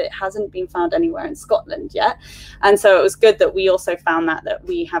 but it hasn't been found anywhere in Scotland yet. And so it was good that we also found that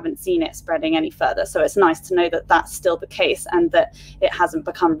we haven't seen it spreading any further. So it's nice to know that that's still the case, and that it hasn't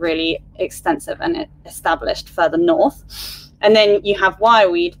become really extensive and established further north. And then you have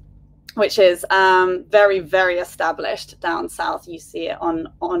wireweed, which is very, very established down south. You see it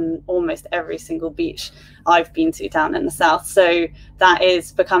on almost every single beach I've been to down in the south. So that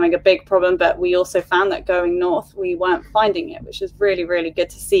is becoming a big problem. But we also found that going north, we weren't finding it, which is really, really good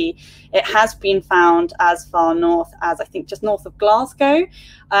to see. It has been found as far north as, I think, just north of Glasgow,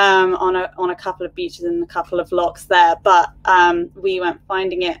 on a couple of beaches and a couple of locks there. But we weren't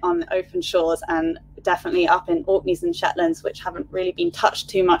finding it on the open shores, and definitely up in Orkneys and Shetlands, which haven't really been touched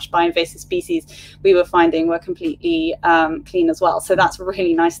too much by invasive species, we were finding were completely clean as well. So that's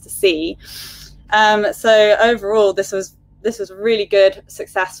really nice to see. So overall, this was really good,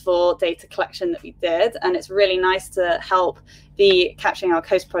 successful data collection that we did, and it's really nice to help the Capturing Our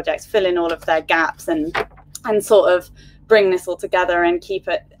Coast projects fill in all of their gaps and sort of bring this all together and keep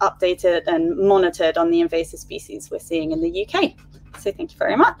it updated and monitored on the invasive species we're seeing in the UK. So thank you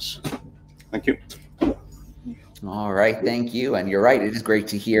very much. Thank you. All right, thank you. And you're right, it is great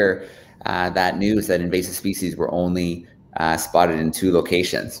to hear that news that invasive species were only spotted in 2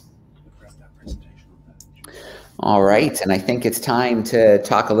 locations. All right, and I think it's time to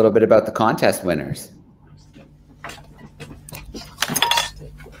talk a little bit about the contest winners.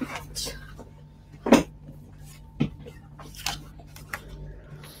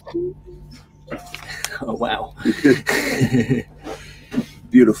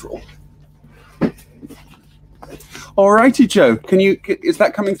 Beautiful. All righty, Joe. Is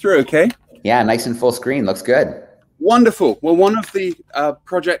that coming through okay? Yeah, nice and full screen. Looks good. Wonderful. Well, one of the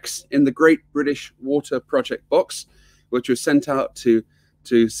projects in the Great British Water Project box, which was sent out to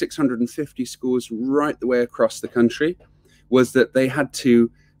 650 schools right the way across the country, was that they had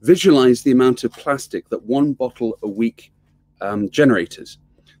to visualize the amount of plastic that 1 bottle a week generated.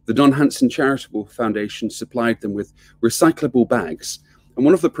 The Hanson Charitable Foundation supplied them with recyclable bags. And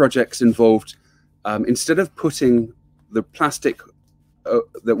one of the projects involved, instead of putting the plastic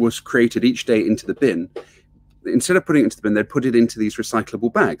that was created each day into the bin, instead of putting it into the bin, they'd put it into these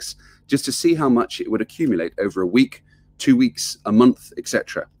recyclable bags just to see how much it would accumulate over a week, 2 weeks, a month,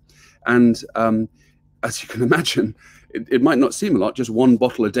 etc. And as you can imagine, it might not seem a lot, just 1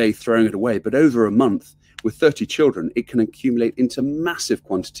 bottle a day, throwing it away, but over a month with 30 children, it can accumulate into massive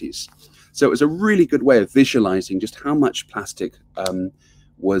quantities. So it was a really good way of visualizing just how much plastic an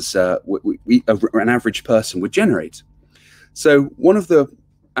average person would generate. So one of the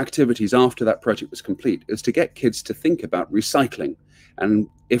activities after that project was complete is to get kids to think about recycling and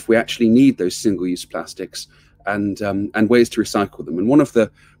if we actually need those single-use plastics and ways to recycle them. And one of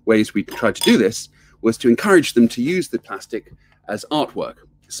the ways we tried to do this was to encourage them to use the plastic as artwork.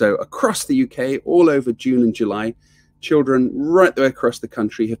 So across the UK, all over June and July, children right the way across the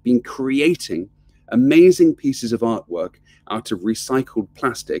country have been creating amazing pieces of artwork out of recycled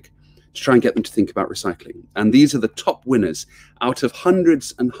plastic to try and get them to think about recycling. And these are the top winners out of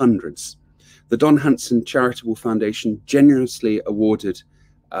hundreds and hundreds. The Don Hanson Charitable Foundation generously awarded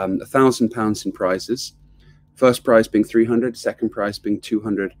 £1,000 in prizes. First prize being 300, second prize being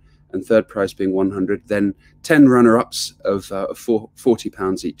 200, and third prize being 100. Then 10 runner-ups of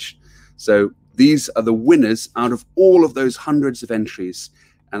 £40 each. So these are the winners out of all of those hundreds of entries.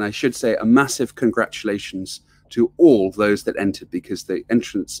 And I should say a massive congratulations to all those that entered, because the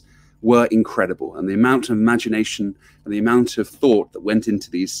entrants were incredible, and the amount of imagination and the amount of thought that went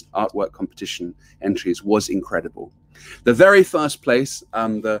into these artwork competition entries was incredible. The very first place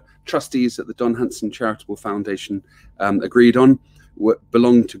the trustees at the Don Hanson Charitable Foundation agreed on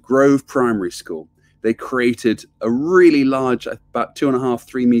belonged to Grove Primary School. They created a really large, about 2.5 to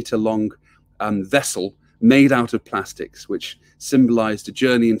 3 meter long vessel made out of plastics, which symbolized a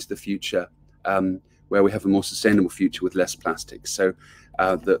journey into the future where we have a more sustainable future with less plastic. So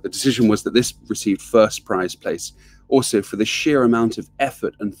the decision was that this received first prize place, also for the sheer amount of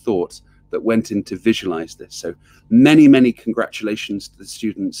effort and thought that went into visualize this. So many, many congratulations to the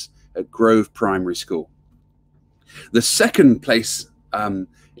students at Grove Primary School. The second place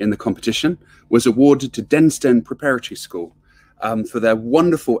in the competition was awarded to Denstone Preparatory School for their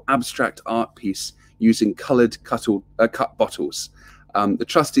wonderful abstract art piece using coloured cut bottles. The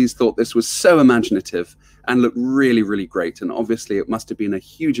trustees thought this was so imaginative and looked really, really great. And obviously it must have been a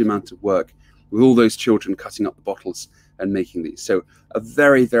huge amount of work with all those children cutting up the bottles and making these. So a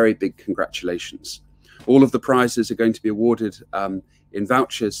very, very big congratulations. All of the prizes are going to be awarded in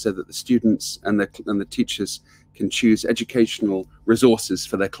vouchers so that the students and the teachers can choose educational resources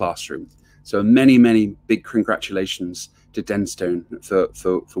for their classroom. So many, many big congratulations to Denstone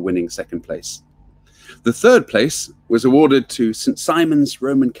for winning second place. The third place was awarded to St. Simon's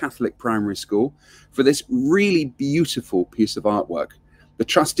Roman Catholic Primary School for this really beautiful piece of artwork. The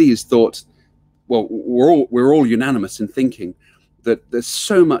trustees thought, well, we're all unanimous in thinking that there's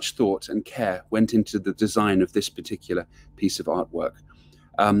so much thought and care went into the design of this particular piece of artwork.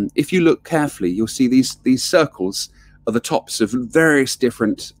 If you look carefully, you'll see these circles are the tops of various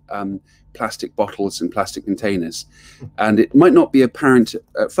different plastic bottles and plastic containers. And it might not be apparent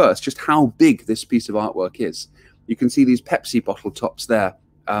at first just how big this piece of artwork is. You can see these Pepsi bottle tops there,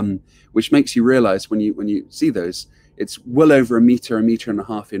 which makes you realize when you see those, it's well over a meter and a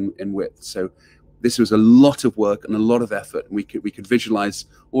half in width. So this was a lot of work and a lot of effort. And we could visualize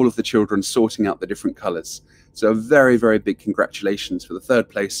all of the children sorting out the different colors. So a very, very big congratulations for the third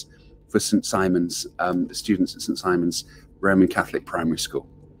place for St. Simon's, the students at St. Simon's Roman Catholic Primary School.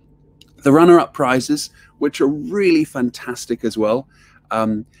 The runner-up prizes, which are really fantastic as well,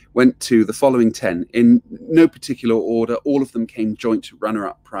 went to the following 10. In no particular order, all of them came joint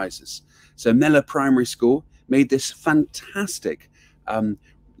runner-up prizes. So Mellor Primary School made this fantastic,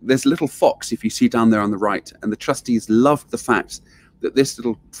 there's a little fox if you see down there on the right, and the trustees loved the fact that this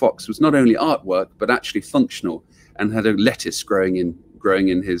little fox was not only artwork, but actually functional and had a lettuce growing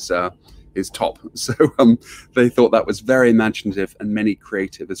in his top. So they thought that was very imaginative and many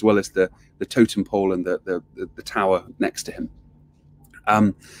creative, as well as the totem pole and the tower next to him.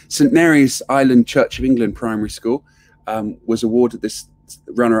 St. Mary's Island Church of England Primary School was awarded this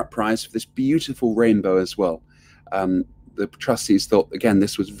runner-up prize for this beautiful rainbow as well. The trustees thought, again,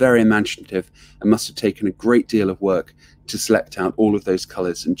 this was very imaginative and must have taken a great deal of work to select out all of those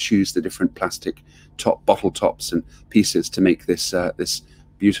colours and choose the different plastic bottle tops and pieces to make this this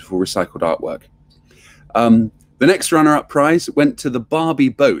beautiful recycled artwork. The next runner-up prize went to the Barbie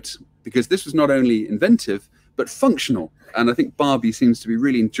boat, because this was not only inventive but functional, and I think Barbie seems to be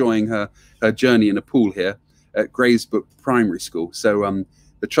really enjoying her journey in a pool here at Graysbrook Primary School. So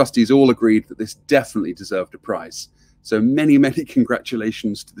the trustees all agreed that this definitely deserved a prize. So many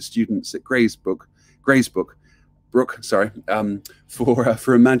congratulations to the students at Graysbrook,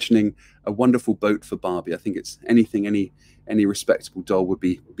 for imagining a wonderful boat for Barbie. I think it's anything any respectable doll would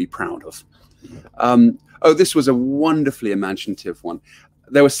be proud of. Oh, this was a wonderfully imaginative one.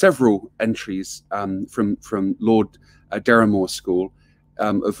 There were several entries from Lord Darwin's School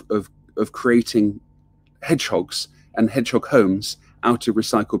of creating hedgehogs and hedgehog homes out of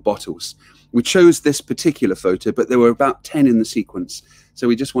recycled bottles. We chose this particular photo, but there were about 10 in the sequence. So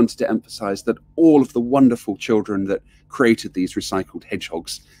we just wanted to emphasize that all of the wonderful children that created these recycled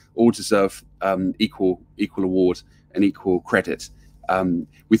hedgehogs all deserve equal award and equal credit.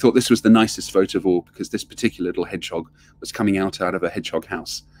 We thought this was the nicest photo of all because this particular little hedgehog was coming out of a hedgehog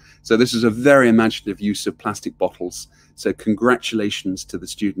house. So this is a very imaginative use of plastic bottles. So congratulations to the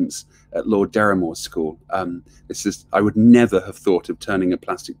students at Lord Darwin's School. I would never have thought of turning a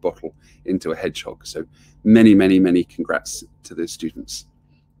plastic bottle into a hedgehog. So many congrats to the students.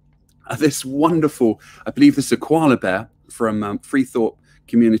 This wonderful, I believe this is a koala bear from Freethorpe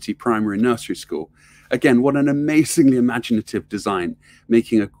Community Primary and Nursery School. Again, what an amazingly imaginative design,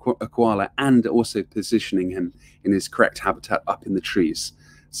 making a koala and also positioning him in his correct habitat up in the trees.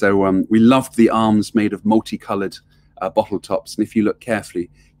 So we loved the arms made of multicolored bottle tops. And if you look carefully,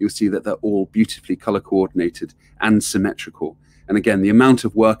 you'll see that they're all beautifully color coordinated and symmetrical. And again, the amount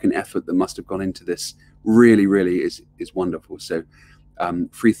of work and effort that must have gone into this really is wonderful. So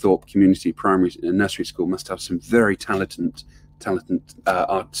Freethorpe Community Primary and Nursery School must have some very talented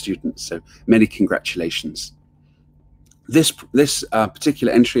art students. So many congratulations. This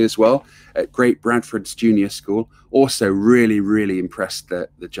particular entry as well at Great Bradford's Junior School also really impressed the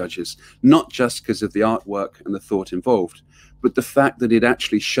judges, not just because of the artwork and the thought involved, but the fact that it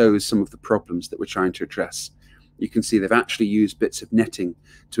actually shows some of the problems that we're trying to address. You can see they've actually used bits of netting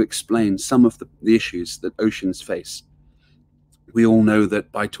to explain some of the issues that oceans face. We all know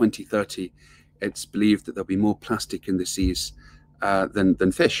that by 2030, it's believed that there'll be more plastic in the seas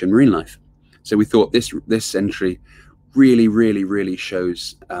than fish and marine life. So we thought this entry really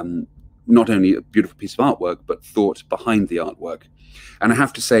shows not only a beautiful piece of artwork, but thought behind the artwork. And I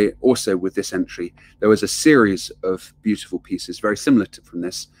have to say also with this entry, there was a series of beautiful pieces very similar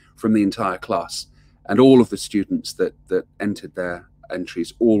from the entire class. And all of the students that entered their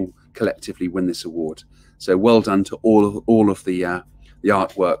entries all collectively win this award. So well done to all of the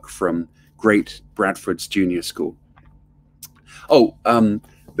artwork from Great Bradford's Junior School. Oh,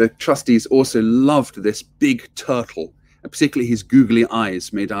 the trustees also loved this big turtle, and particularly his googly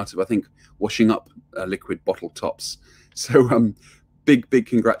eyes made out of, I think, washing up liquid bottle tops. So big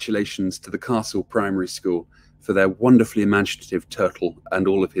congratulations to the Castle Primary School for their wonderfully imaginative turtle and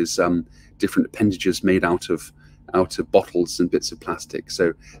all of his different appendages made out of bottles and bits of plastic.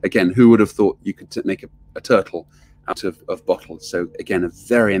 So again, who would have thought you could make a turtle out of bottles? So again, a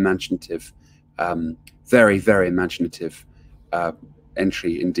very imaginative, very imaginative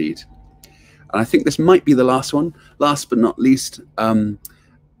entry indeed. And I think this might be the last one. Last but not least,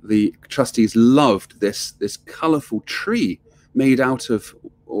 the trustees loved this colourful tree made out of,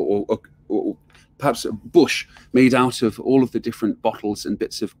 or perhaps a bush made out of all of the different bottles and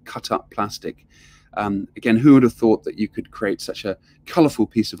bits of cut up plastic. Again, who would have thought that you could create such a colourful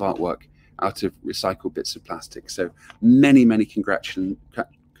piece of artwork out of recycled bits of plastic? So many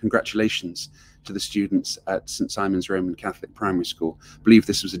congratulations to the students at St Simon's Roman Catholic Primary School. I believe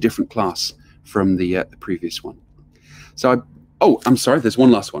this was a different class from the previous one. So I'm sorry, there's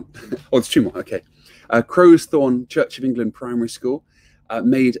one last one. Oh, there's two more, okay. Crowsthorne Church of England Primary School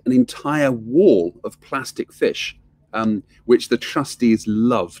made an entire wall of plastic fish, which the trustees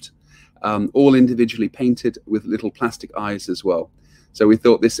loved, all individually painted with little plastic eyes as well. So we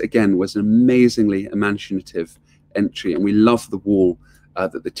thought this, again, was an amazingly imaginative entry, and we love the wall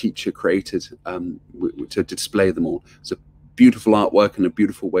that the teacher created to display them all. It's a beautiful artwork and a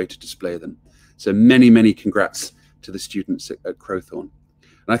beautiful way to display them. So many congrats to the students at Crowthorne.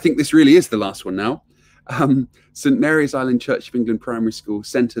 And I think this really is the last one now. St Mary's Island Church of England Primary School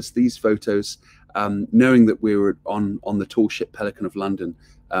sent us these photos, knowing that we were on the tall ship Pelican of London,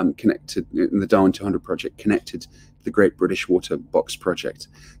 connected in the DARWIN200 project, connected the Great British Water Box Project.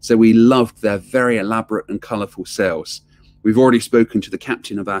 So we loved their very elaborate and colourful sails. We've already spoken to the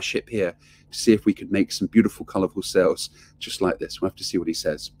captain of our ship here to see if we could make some beautiful, colourful sails just like this. We'll have to see what he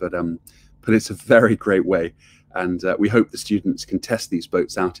says, but it's a very great way, and we hope the students can test these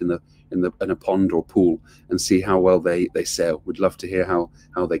boats out in a pond or pool and see how well they sail. We'd love to hear how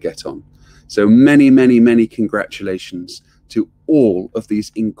they get on. So many, many, many congratulations to all of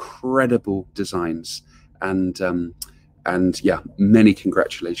these incredible designs, and yeah, many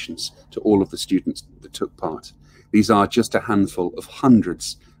congratulations to all of the students that took part. These are just a handful of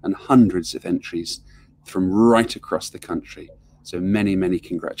hundreds and hundreds of entries from right across the country. So many, many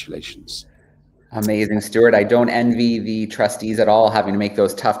congratulations. Amazing, Stuart. I don't envy the trustees at all having to make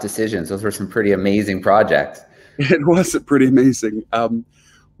those tough decisions. Those were some pretty amazing projects. It was pretty amazing.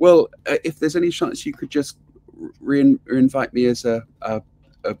 Well, if there's any chance you could just re-invite me as a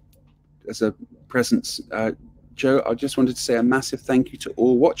presence, Joe, I just wanted to say a massive thank you to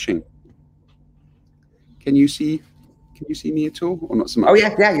all watching. Can you see me at all, or not so much? Oh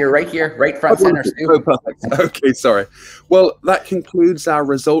yeah, you're right here, right front center. Oh, perfect. Okay, sorry. Well, that concludes our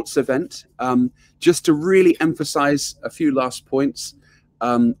results event. Just to really emphasize a few last points,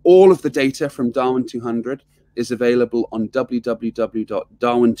 all of the data from DARWIN200 is available on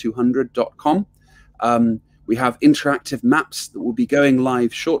www.darwin200.com. We have interactive maps that will be going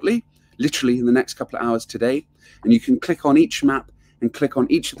live shortly, literally in the next couple of hours today, and you can click on each map and click on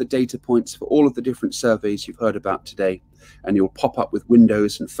each of the data points for all of the different surveys you've heard about today, and you'll pop up with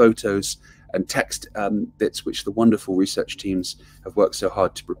windows and photos and text bits which the wonderful research teams have worked so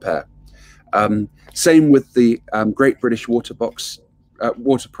hard to prepare. Same with the Great British Water Project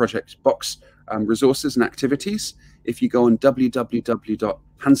box resources and activities. If you go on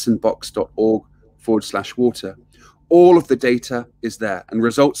www.hansonbox.org/water, all of the data is there and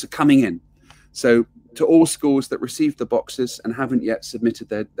results are coming in. So to all schools that received the boxes and haven't yet submitted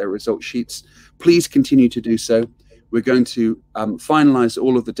their result sheets, please continue to do so. We're going to finalize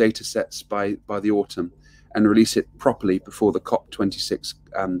all of the data sets by the autumn and release it properly before the COP26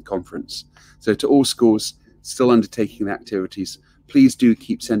 conference. So to all schools still undertaking the activities, please do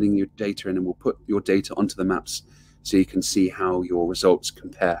keep sending your data in, and we'll put your data onto the maps so you can see how your results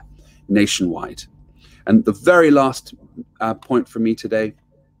compare nationwide. And the very last point from me today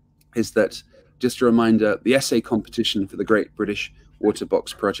is that, just a reminder, the essay competition for the Great British Water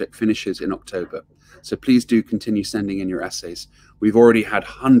Box Project finishes in October. So please do continue sending in your essays. We've already had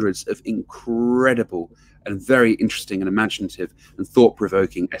hundreds of incredible and very interesting and imaginative and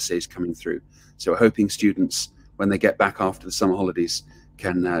thought-provoking essays coming through. So we're hoping students, when they get back after the summer holidays,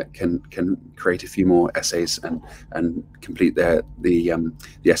 can create a few more essays and complete the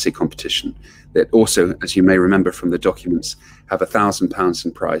essay competition. That also, as you may remember from the documents, have £1,000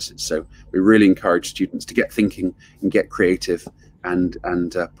 in prizes. So we really encourage students to get thinking and get creative and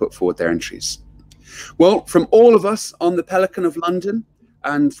put forward their entries. Well, from all of us on the Pelican of London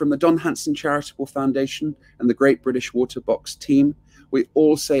and from the Don Hanson Charitable Foundation and the Great British Water Box team, we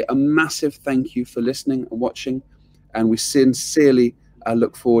all say a massive thank you for listening and watching, and we sincerely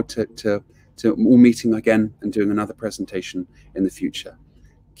look forward to all meeting again and doing another presentation in the future.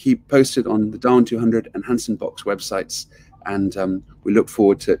 Keep posted on the DARWIN200 and Hanson Box websites, and we look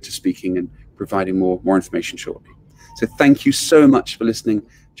forward to speaking and providing more information shortly. So thank you so much for listening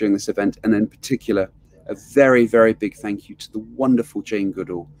during this event, and in particular, a very, very big thank you to the wonderful Jane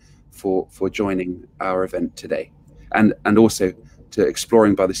Goodall for joining our event today, and also to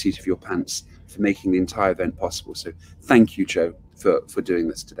Exploring by the Seat of Your Pants for making the entire event possible. So thank you, Joe, for doing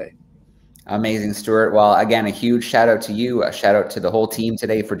this today. Amazing, Stuart. Well, again, a huge shout out to you. A shout out to the whole team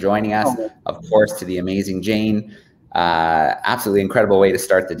today for joining us. Of course, to the amazing Jane. Absolutely incredible way to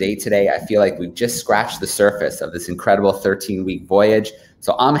start the day today. I feel like we've just scratched the surface of this incredible 13-week voyage.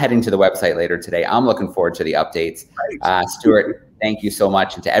 So I'm heading to the website later today. I'm looking forward to the updates. Stuart, thank you so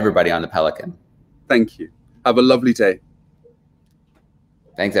much, and to everybody on the Pelican. Thank you. Have a lovely day.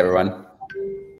 Thanks, everyone.